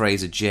 Ivan,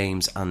 Fraser,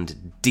 James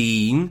and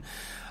Dean.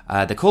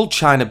 They're called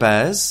China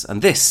Bears,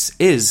 and this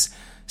is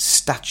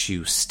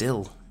Statue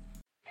Still.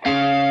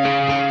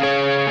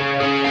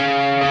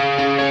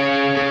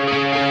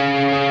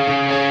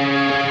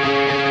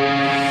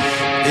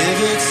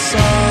 If it's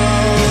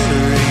all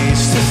there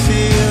is to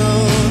feel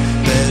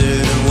better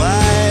than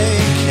why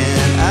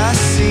can't I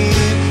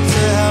seem to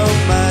help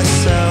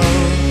myself?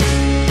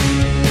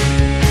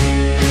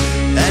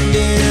 And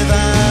in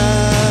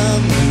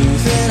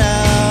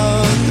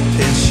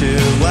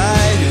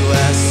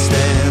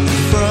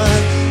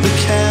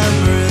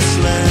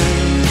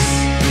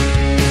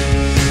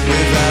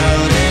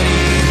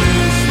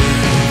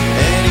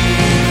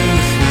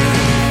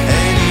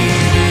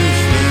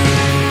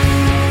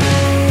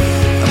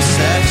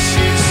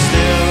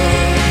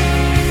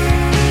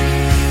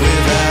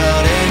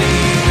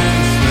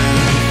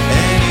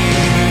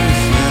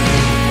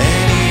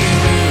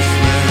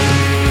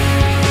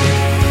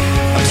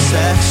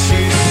obsess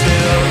you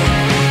still.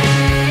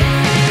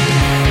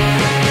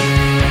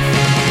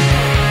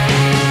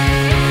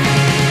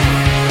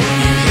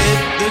 You hit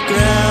the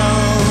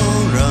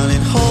ground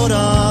running, hold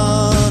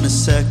on a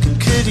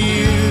second, could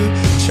you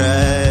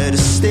try to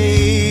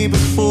stay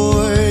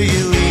before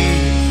you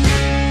leave?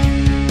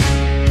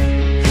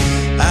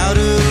 Out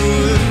of the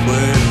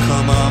woodwork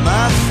come all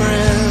my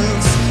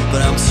friends,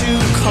 but I'm too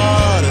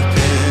caught up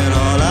in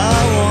all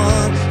I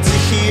want to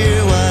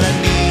hear what I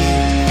need.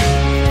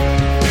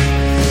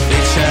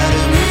 They try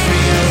to move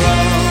me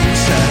along,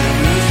 try to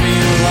move me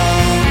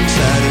along,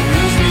 try to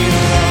move me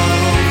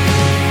along.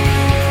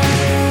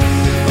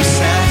 I'm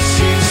sad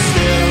you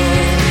still.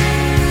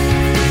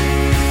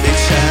 They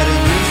try to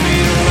move me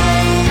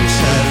along,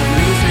 try to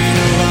move me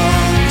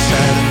along,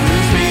 try to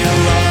move me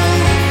along.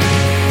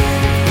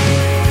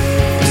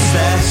 I'm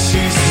sad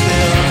you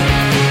still.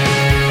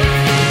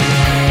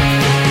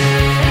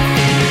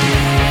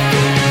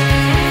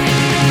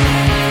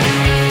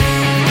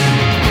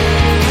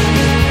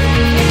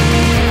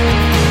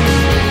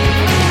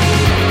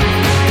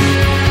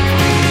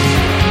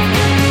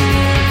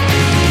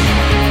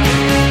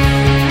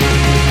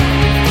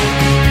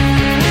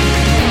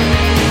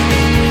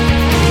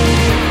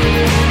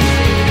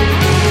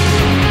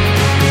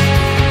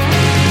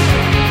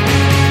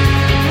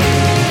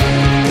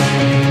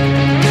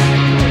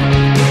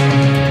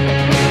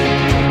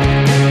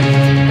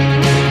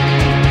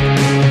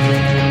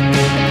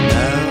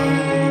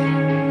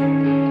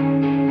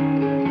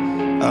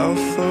 I'll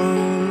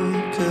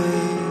focus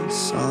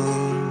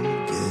on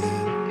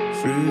getting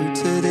through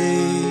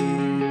today.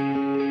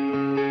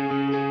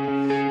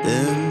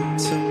 Then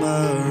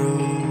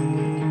tomorrow,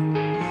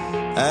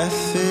 I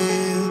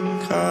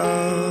think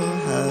I'll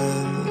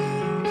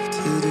have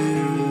to do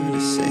the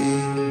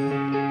same.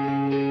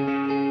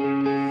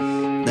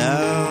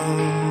 Now,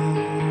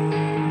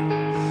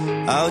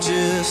 I'll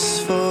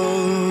just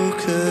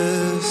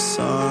focus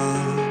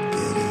on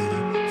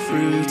getting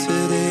through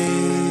today.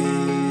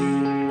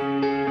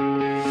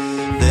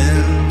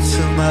 Then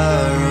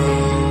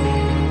tomorrow,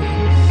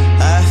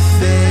 I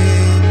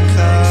think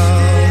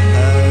I'll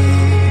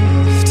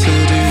have to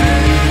do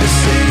the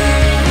same.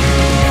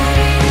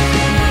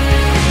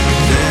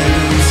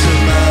 Then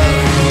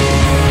tomorrow,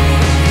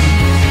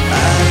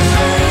 I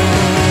know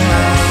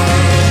I'll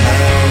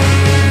have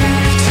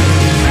to do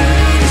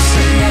the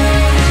same.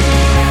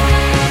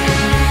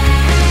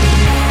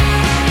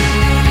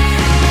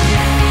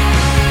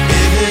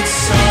 If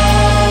it's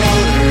all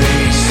a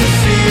race to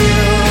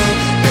feel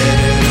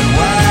better,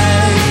 why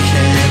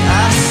can't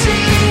I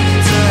seem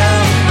to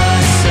help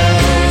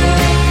myself?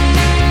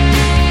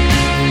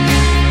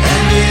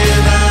 And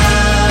if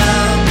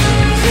I'm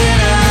moving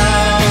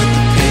out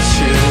the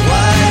picture,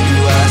 why do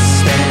I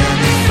stand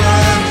in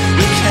front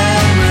the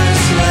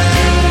camera's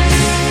lens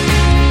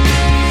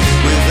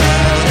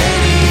without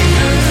any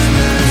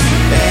movement,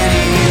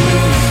 any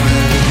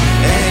movement,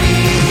 any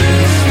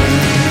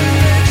movement?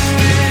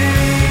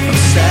 I'm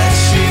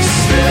statue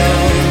still.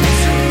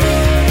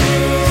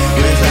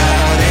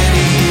 Without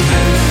any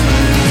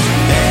movement,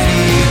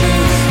 any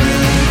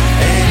movement,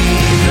 any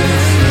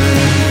movement.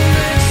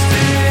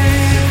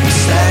 I'm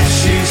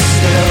statue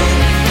still.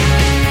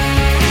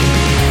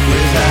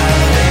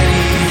 Without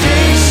any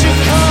can't you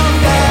come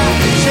back,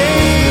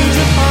 change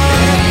your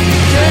heart?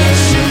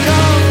 Can't you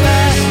come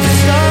back,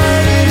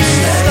 start it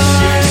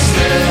statue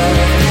still.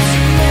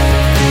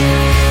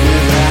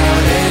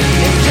 Without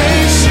any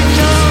can't you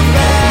come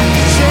back,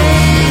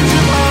 change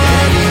your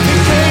heart?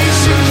 Can't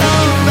you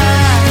come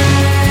back?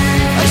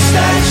 I'm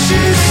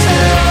statue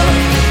still.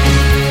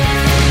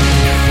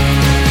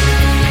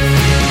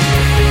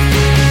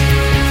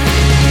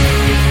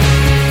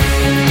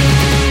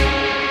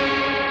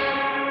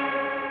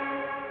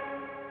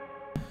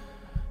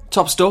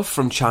 Top stuff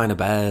from China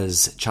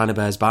Bears. China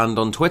Bears Band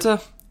on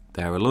Twitter.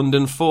 They're a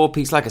London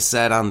 4-piece, like I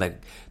said, and the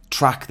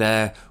track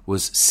there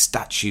was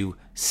Statue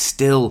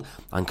Still.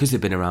 And because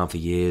they've been around for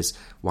years,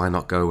 why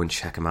not go and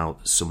check them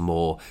out some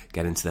more,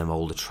 get into them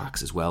older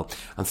tracks as well.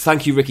 And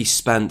thank you, Ricky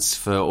Spence,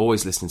 for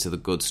always listening to the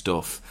good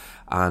stuff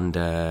and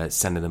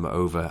sending them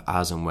over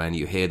as and when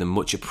you hear them.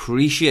 Much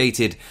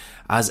appreciated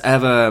as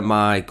ever,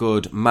 my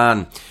good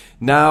man.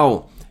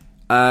 Now,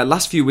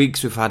 last few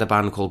weeks we've had a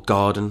band called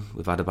Garden,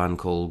 we've had a band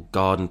called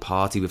Garden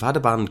Party, we've had a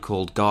band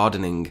called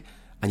Gardening,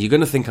 and you're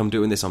going to think I'm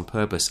doing this on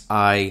purpose.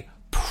 I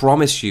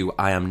promise you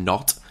I am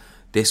not.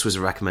 This was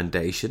a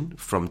recommendation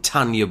from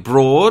Tanya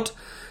Broad.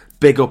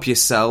 Big up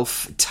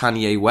yourself,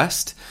 Tanya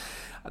West.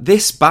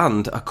 This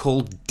band are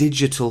called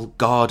Digital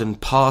Garden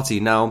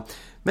Party. Now,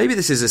 maybe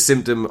this is a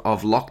symptom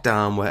of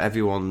lockdown where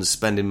everyone's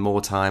spending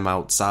more time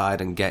outside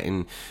and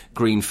getting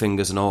green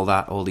fingers and all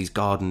that, all these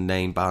garden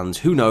name bands,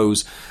 who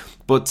knows.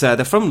 But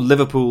they're from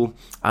Liverpool,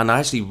 and I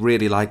actually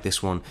really like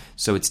this one.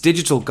 So it's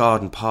Digital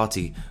Garden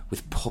Party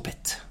with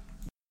Puppet.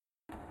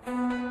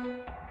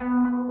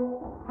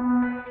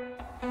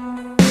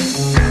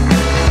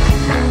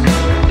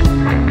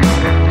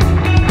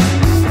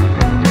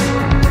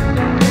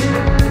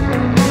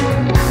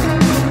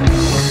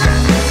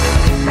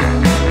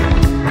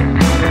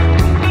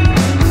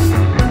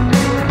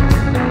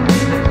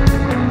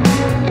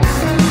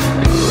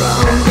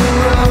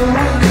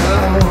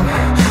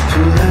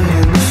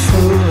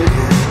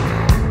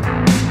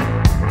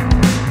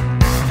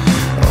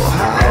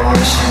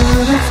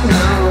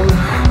 known,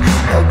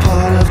 all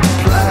part of the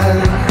plan.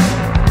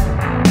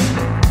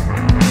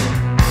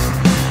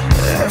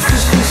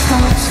 Everything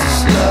starts to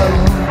slow,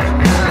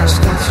 and I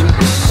start to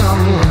be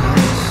someone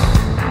else.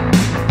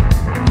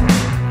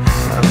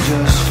 I'm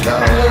just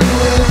going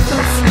with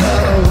the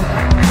flow,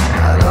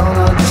 I don't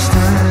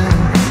understand.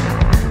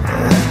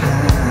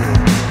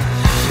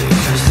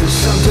 Because there's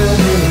something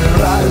in your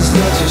eyes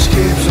that just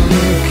keeps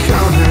me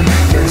coming.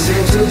 Can't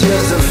seem to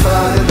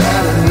justify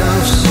that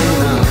enough's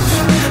enough.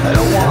 I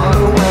don't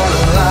wanna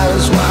lie,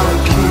 that's why we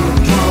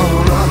keep on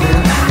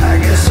running. I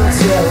guess I'm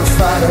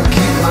terrified, I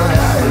keep my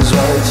eyes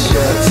wide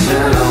shut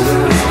and I'll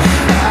move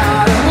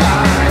out of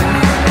line.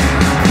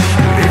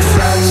 If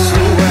that's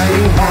the way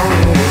you want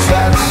it, if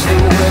that's the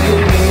way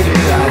you need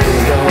it, I'll be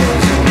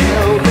yours and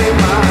you'll be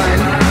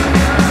mine.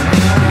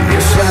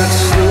 If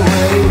that's the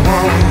way you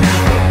want it,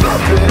 a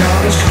puppet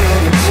on a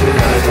string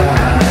until I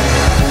die.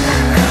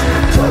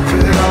 A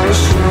puppet on a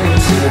string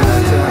until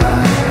I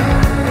die.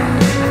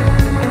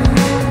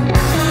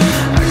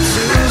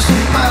 Actors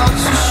about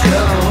to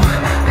show,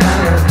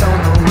 and I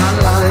don't know my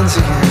lines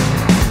again.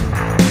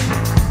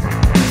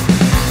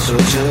 So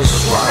just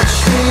watch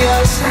me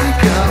as I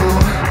go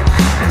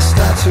and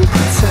start to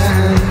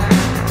pretend.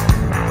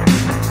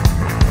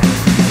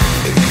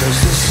 Because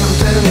there's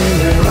something in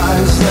your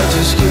eyes that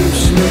just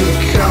keeps me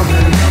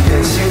coming.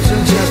 Can't seem to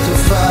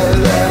justify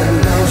that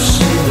enough's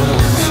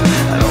enough.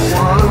 I don't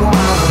wanna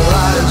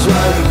lie, that's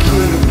why we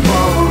keep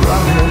on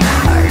running.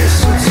 I guess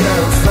I'm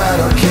terrified,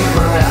 I'll keep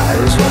my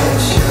eyes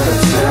wide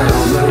shut and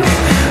I'll move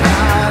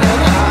out of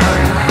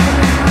line.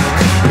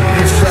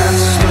 If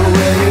that's the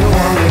way you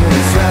want it,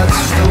 if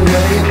that's the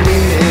way you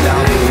need it,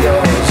 I'll be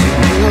yours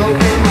and you'll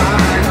be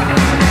mine.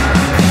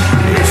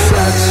 If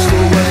that's the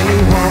way you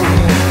want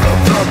it, a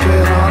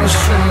puppet on a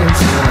string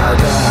until I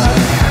die.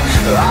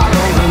 I'll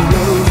only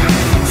move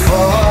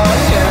for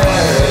you.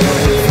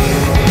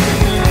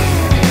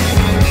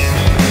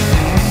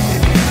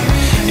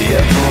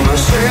 Yeah, pull my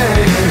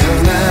strings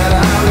and then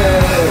I'll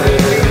live.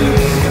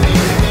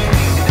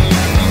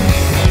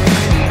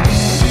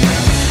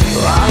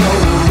 I'll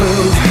only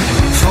move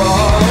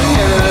for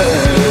you.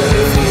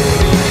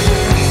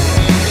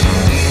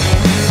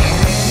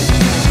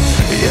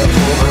 Yeah,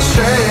 pull my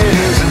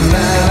strings and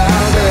then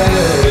I'll live.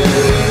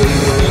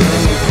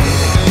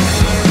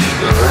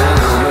 And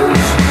I'll move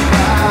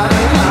out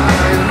of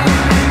line.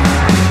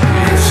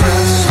 If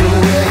that's the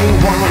way you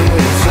want it,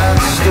 if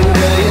that's the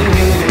way you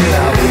need it,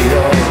 I'll be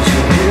yours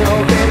and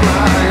you'll be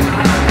mine.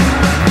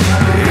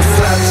 If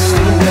that's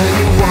the way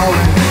you want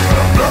it,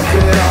 a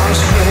puppet on a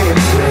string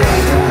until I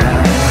die.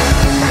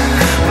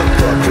 A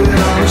puppet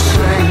on a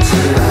string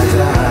till I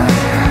die.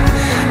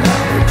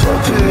 A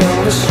puppet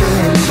on a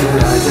string till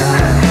I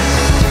die.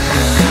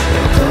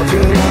 A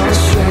puppet on a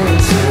string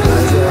till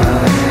I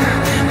die.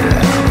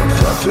 A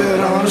puppet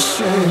on a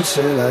string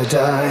till I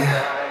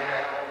die.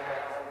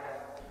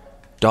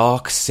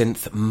 Dark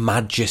synth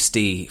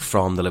majesty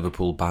from the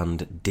Liverpool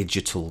band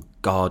Digital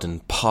Garden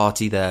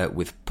Party there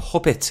with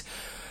Puppet.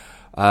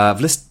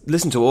 I've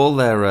listened to all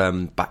their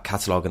back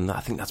catalogue, and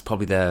I think that's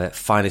probably their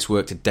finest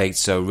work to date,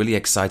 so really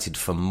excited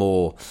for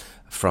more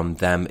from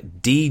them.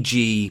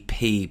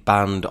 DGP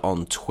Band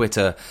on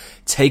Twitter.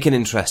 Take an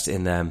interest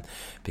in them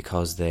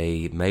because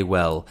they may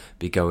well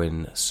be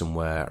going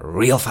somewhere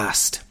real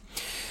fast.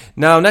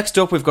 Now, next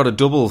up, we've got a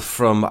double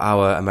from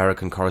our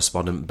American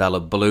correspondent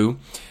Bella Blue.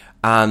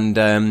 And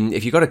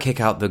if you've got to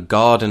kick out the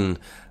Garden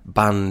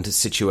band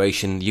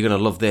situation, you're going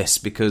to love this,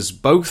 because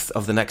both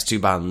of the next two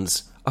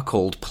bands are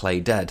called Play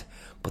Dead,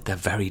 but they're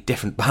very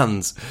different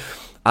bands.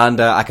 And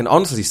I can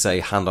honestly say,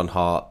 hand on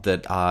heart,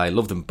 that I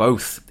love them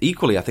both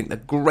equally. I think they're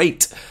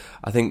great.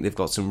 I think they've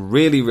got some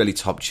really, really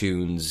top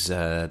tunes,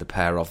 the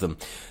pair of them.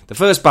 The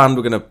first band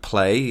we're going to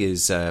play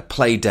is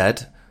Play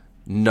Dead,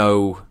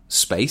 no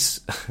space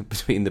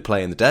between the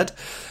play and the dead.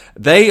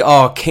 They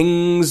are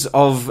Kings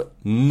of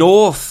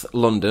North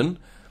London,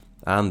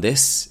 and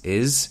this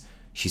is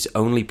She's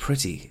Only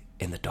Pretty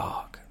in the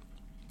Dark.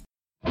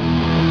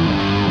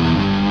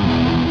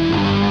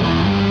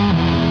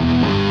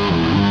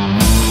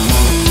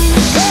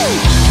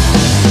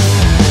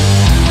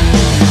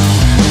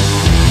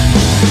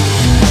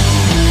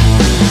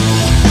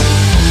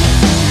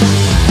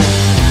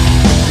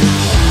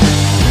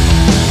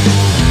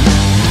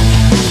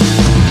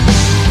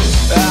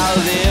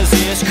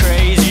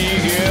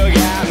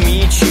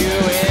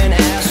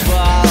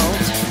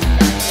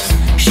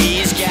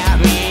 She's got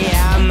me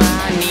on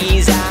my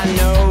knees, I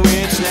know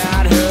it's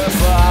not her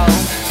fault.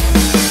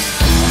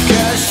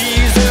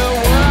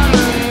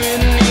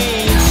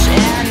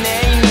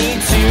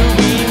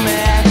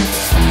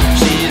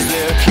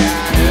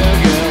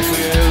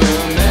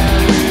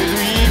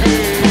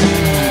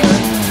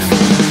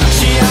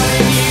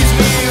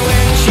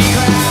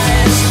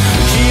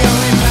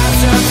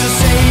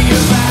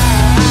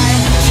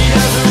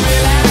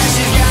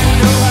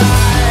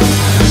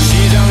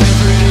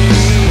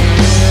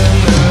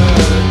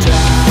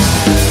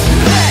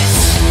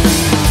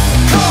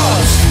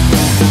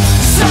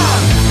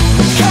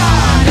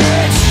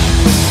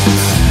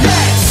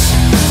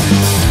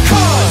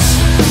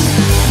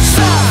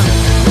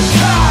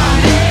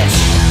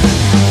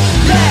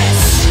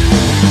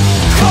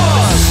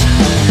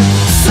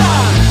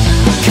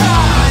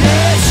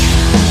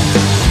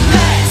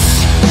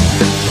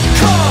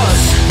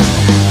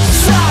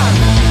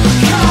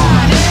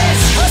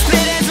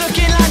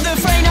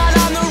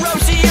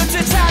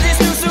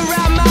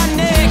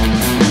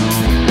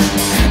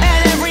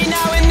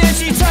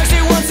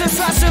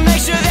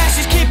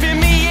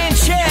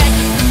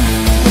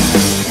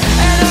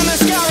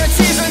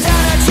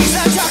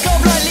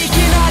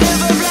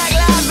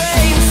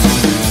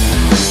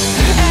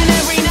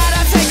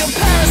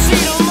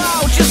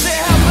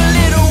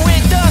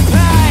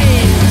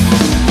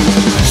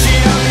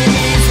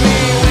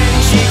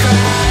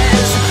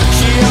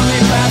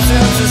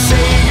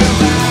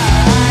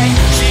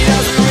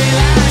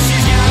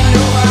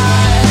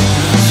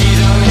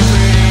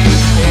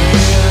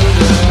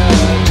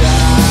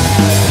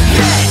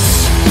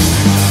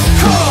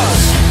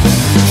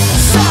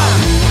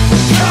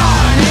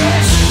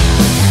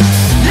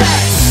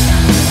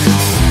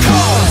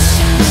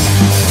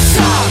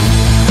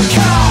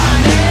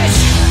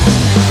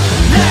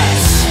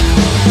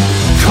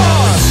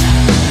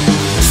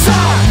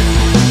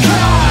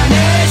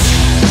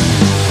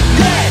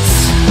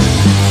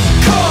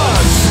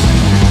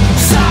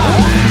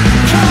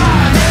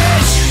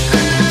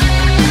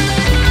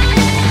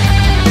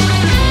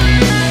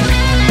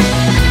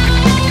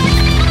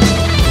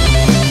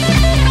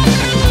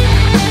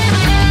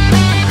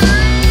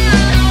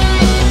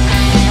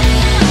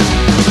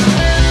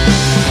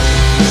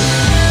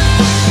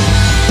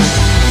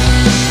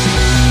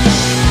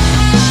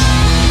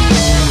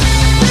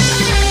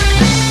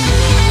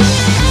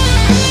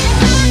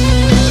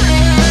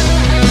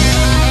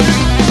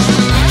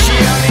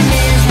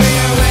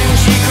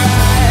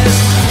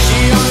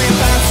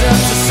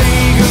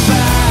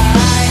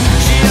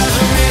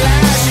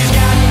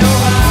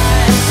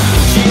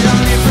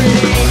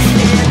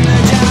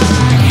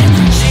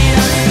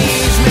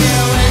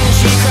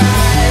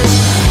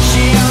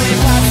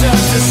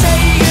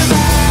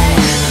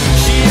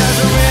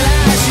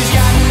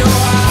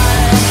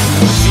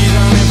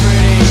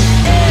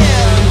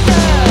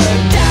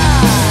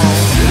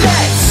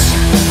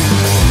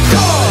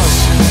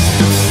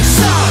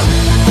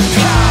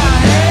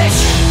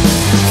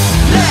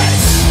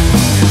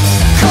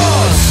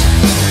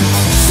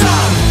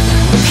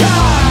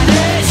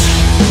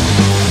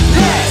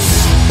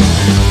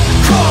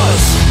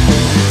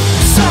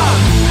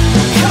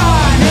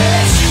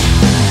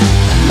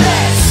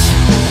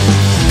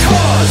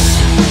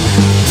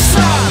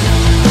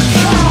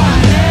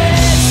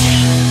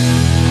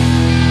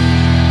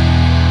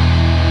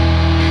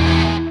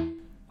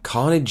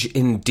 knowledge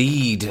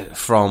indeed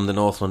from the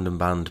North London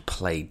band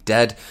Play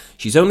Dead.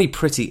 She's Only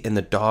Pretty in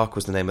the Dark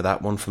was the name of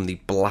that one from the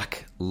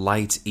Black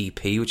Light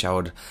EP, which I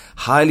would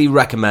highly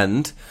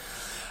recommend.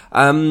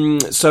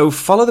 So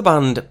follow the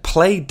band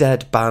Play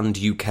Dead Band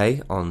UK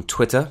on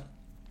Twitter.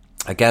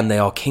 Again, they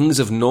are Kings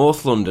of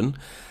North London,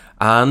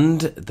 and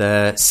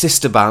their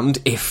sister band,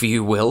 if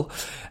you will,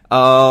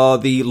 are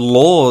the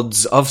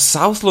Lords of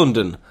South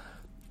London,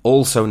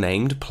 also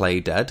named Play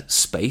Dead,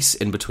 space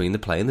in between the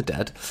play and the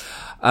dead.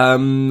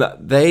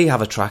 They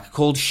have a track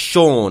called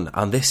Sean,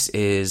 and this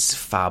is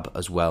fab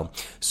as well.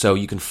 So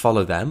you can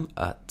follow them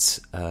at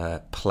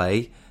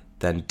Play,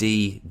 then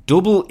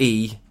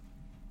DEEAD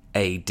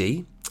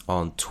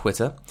on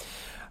Twitter.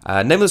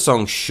 Name of the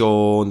song,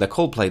 Sean. They're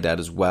called Play Dead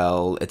as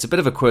well. It's a bit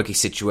of a quirky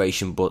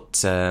situation,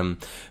 but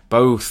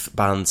both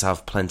bands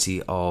have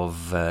plenty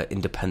of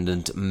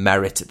independent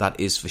merit, that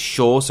is for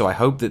sure. So I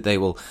hope that they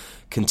will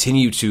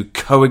continue to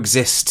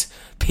coexist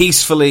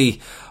peacefully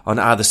on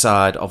either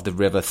side of the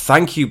river.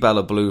 Thank you,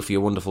 Bella Blue, for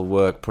your wonderful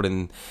work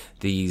putting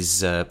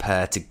these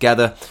pair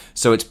together.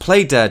 So it's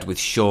Play Dead with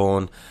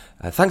Sean.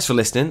 Thanks for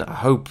listening. I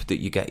hope that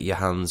you get your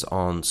hands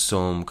on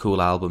some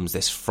cool albums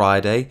this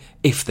Friday,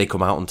 if they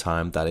come out on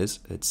time, that is.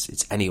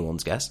 It's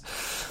anyone's guess,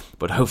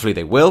 but hopefully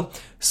they will.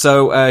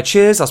 So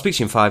cheers, I'll speak to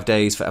you in 5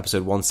 days for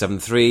episode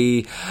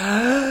 173.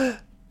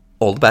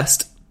 All the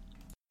best.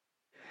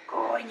 Go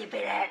on, you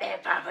been out there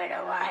puffing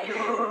away.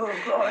 Ooh,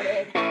 go on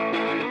in.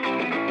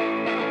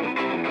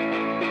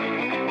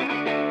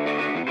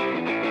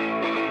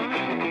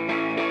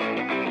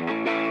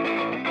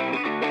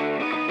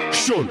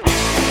 Sean.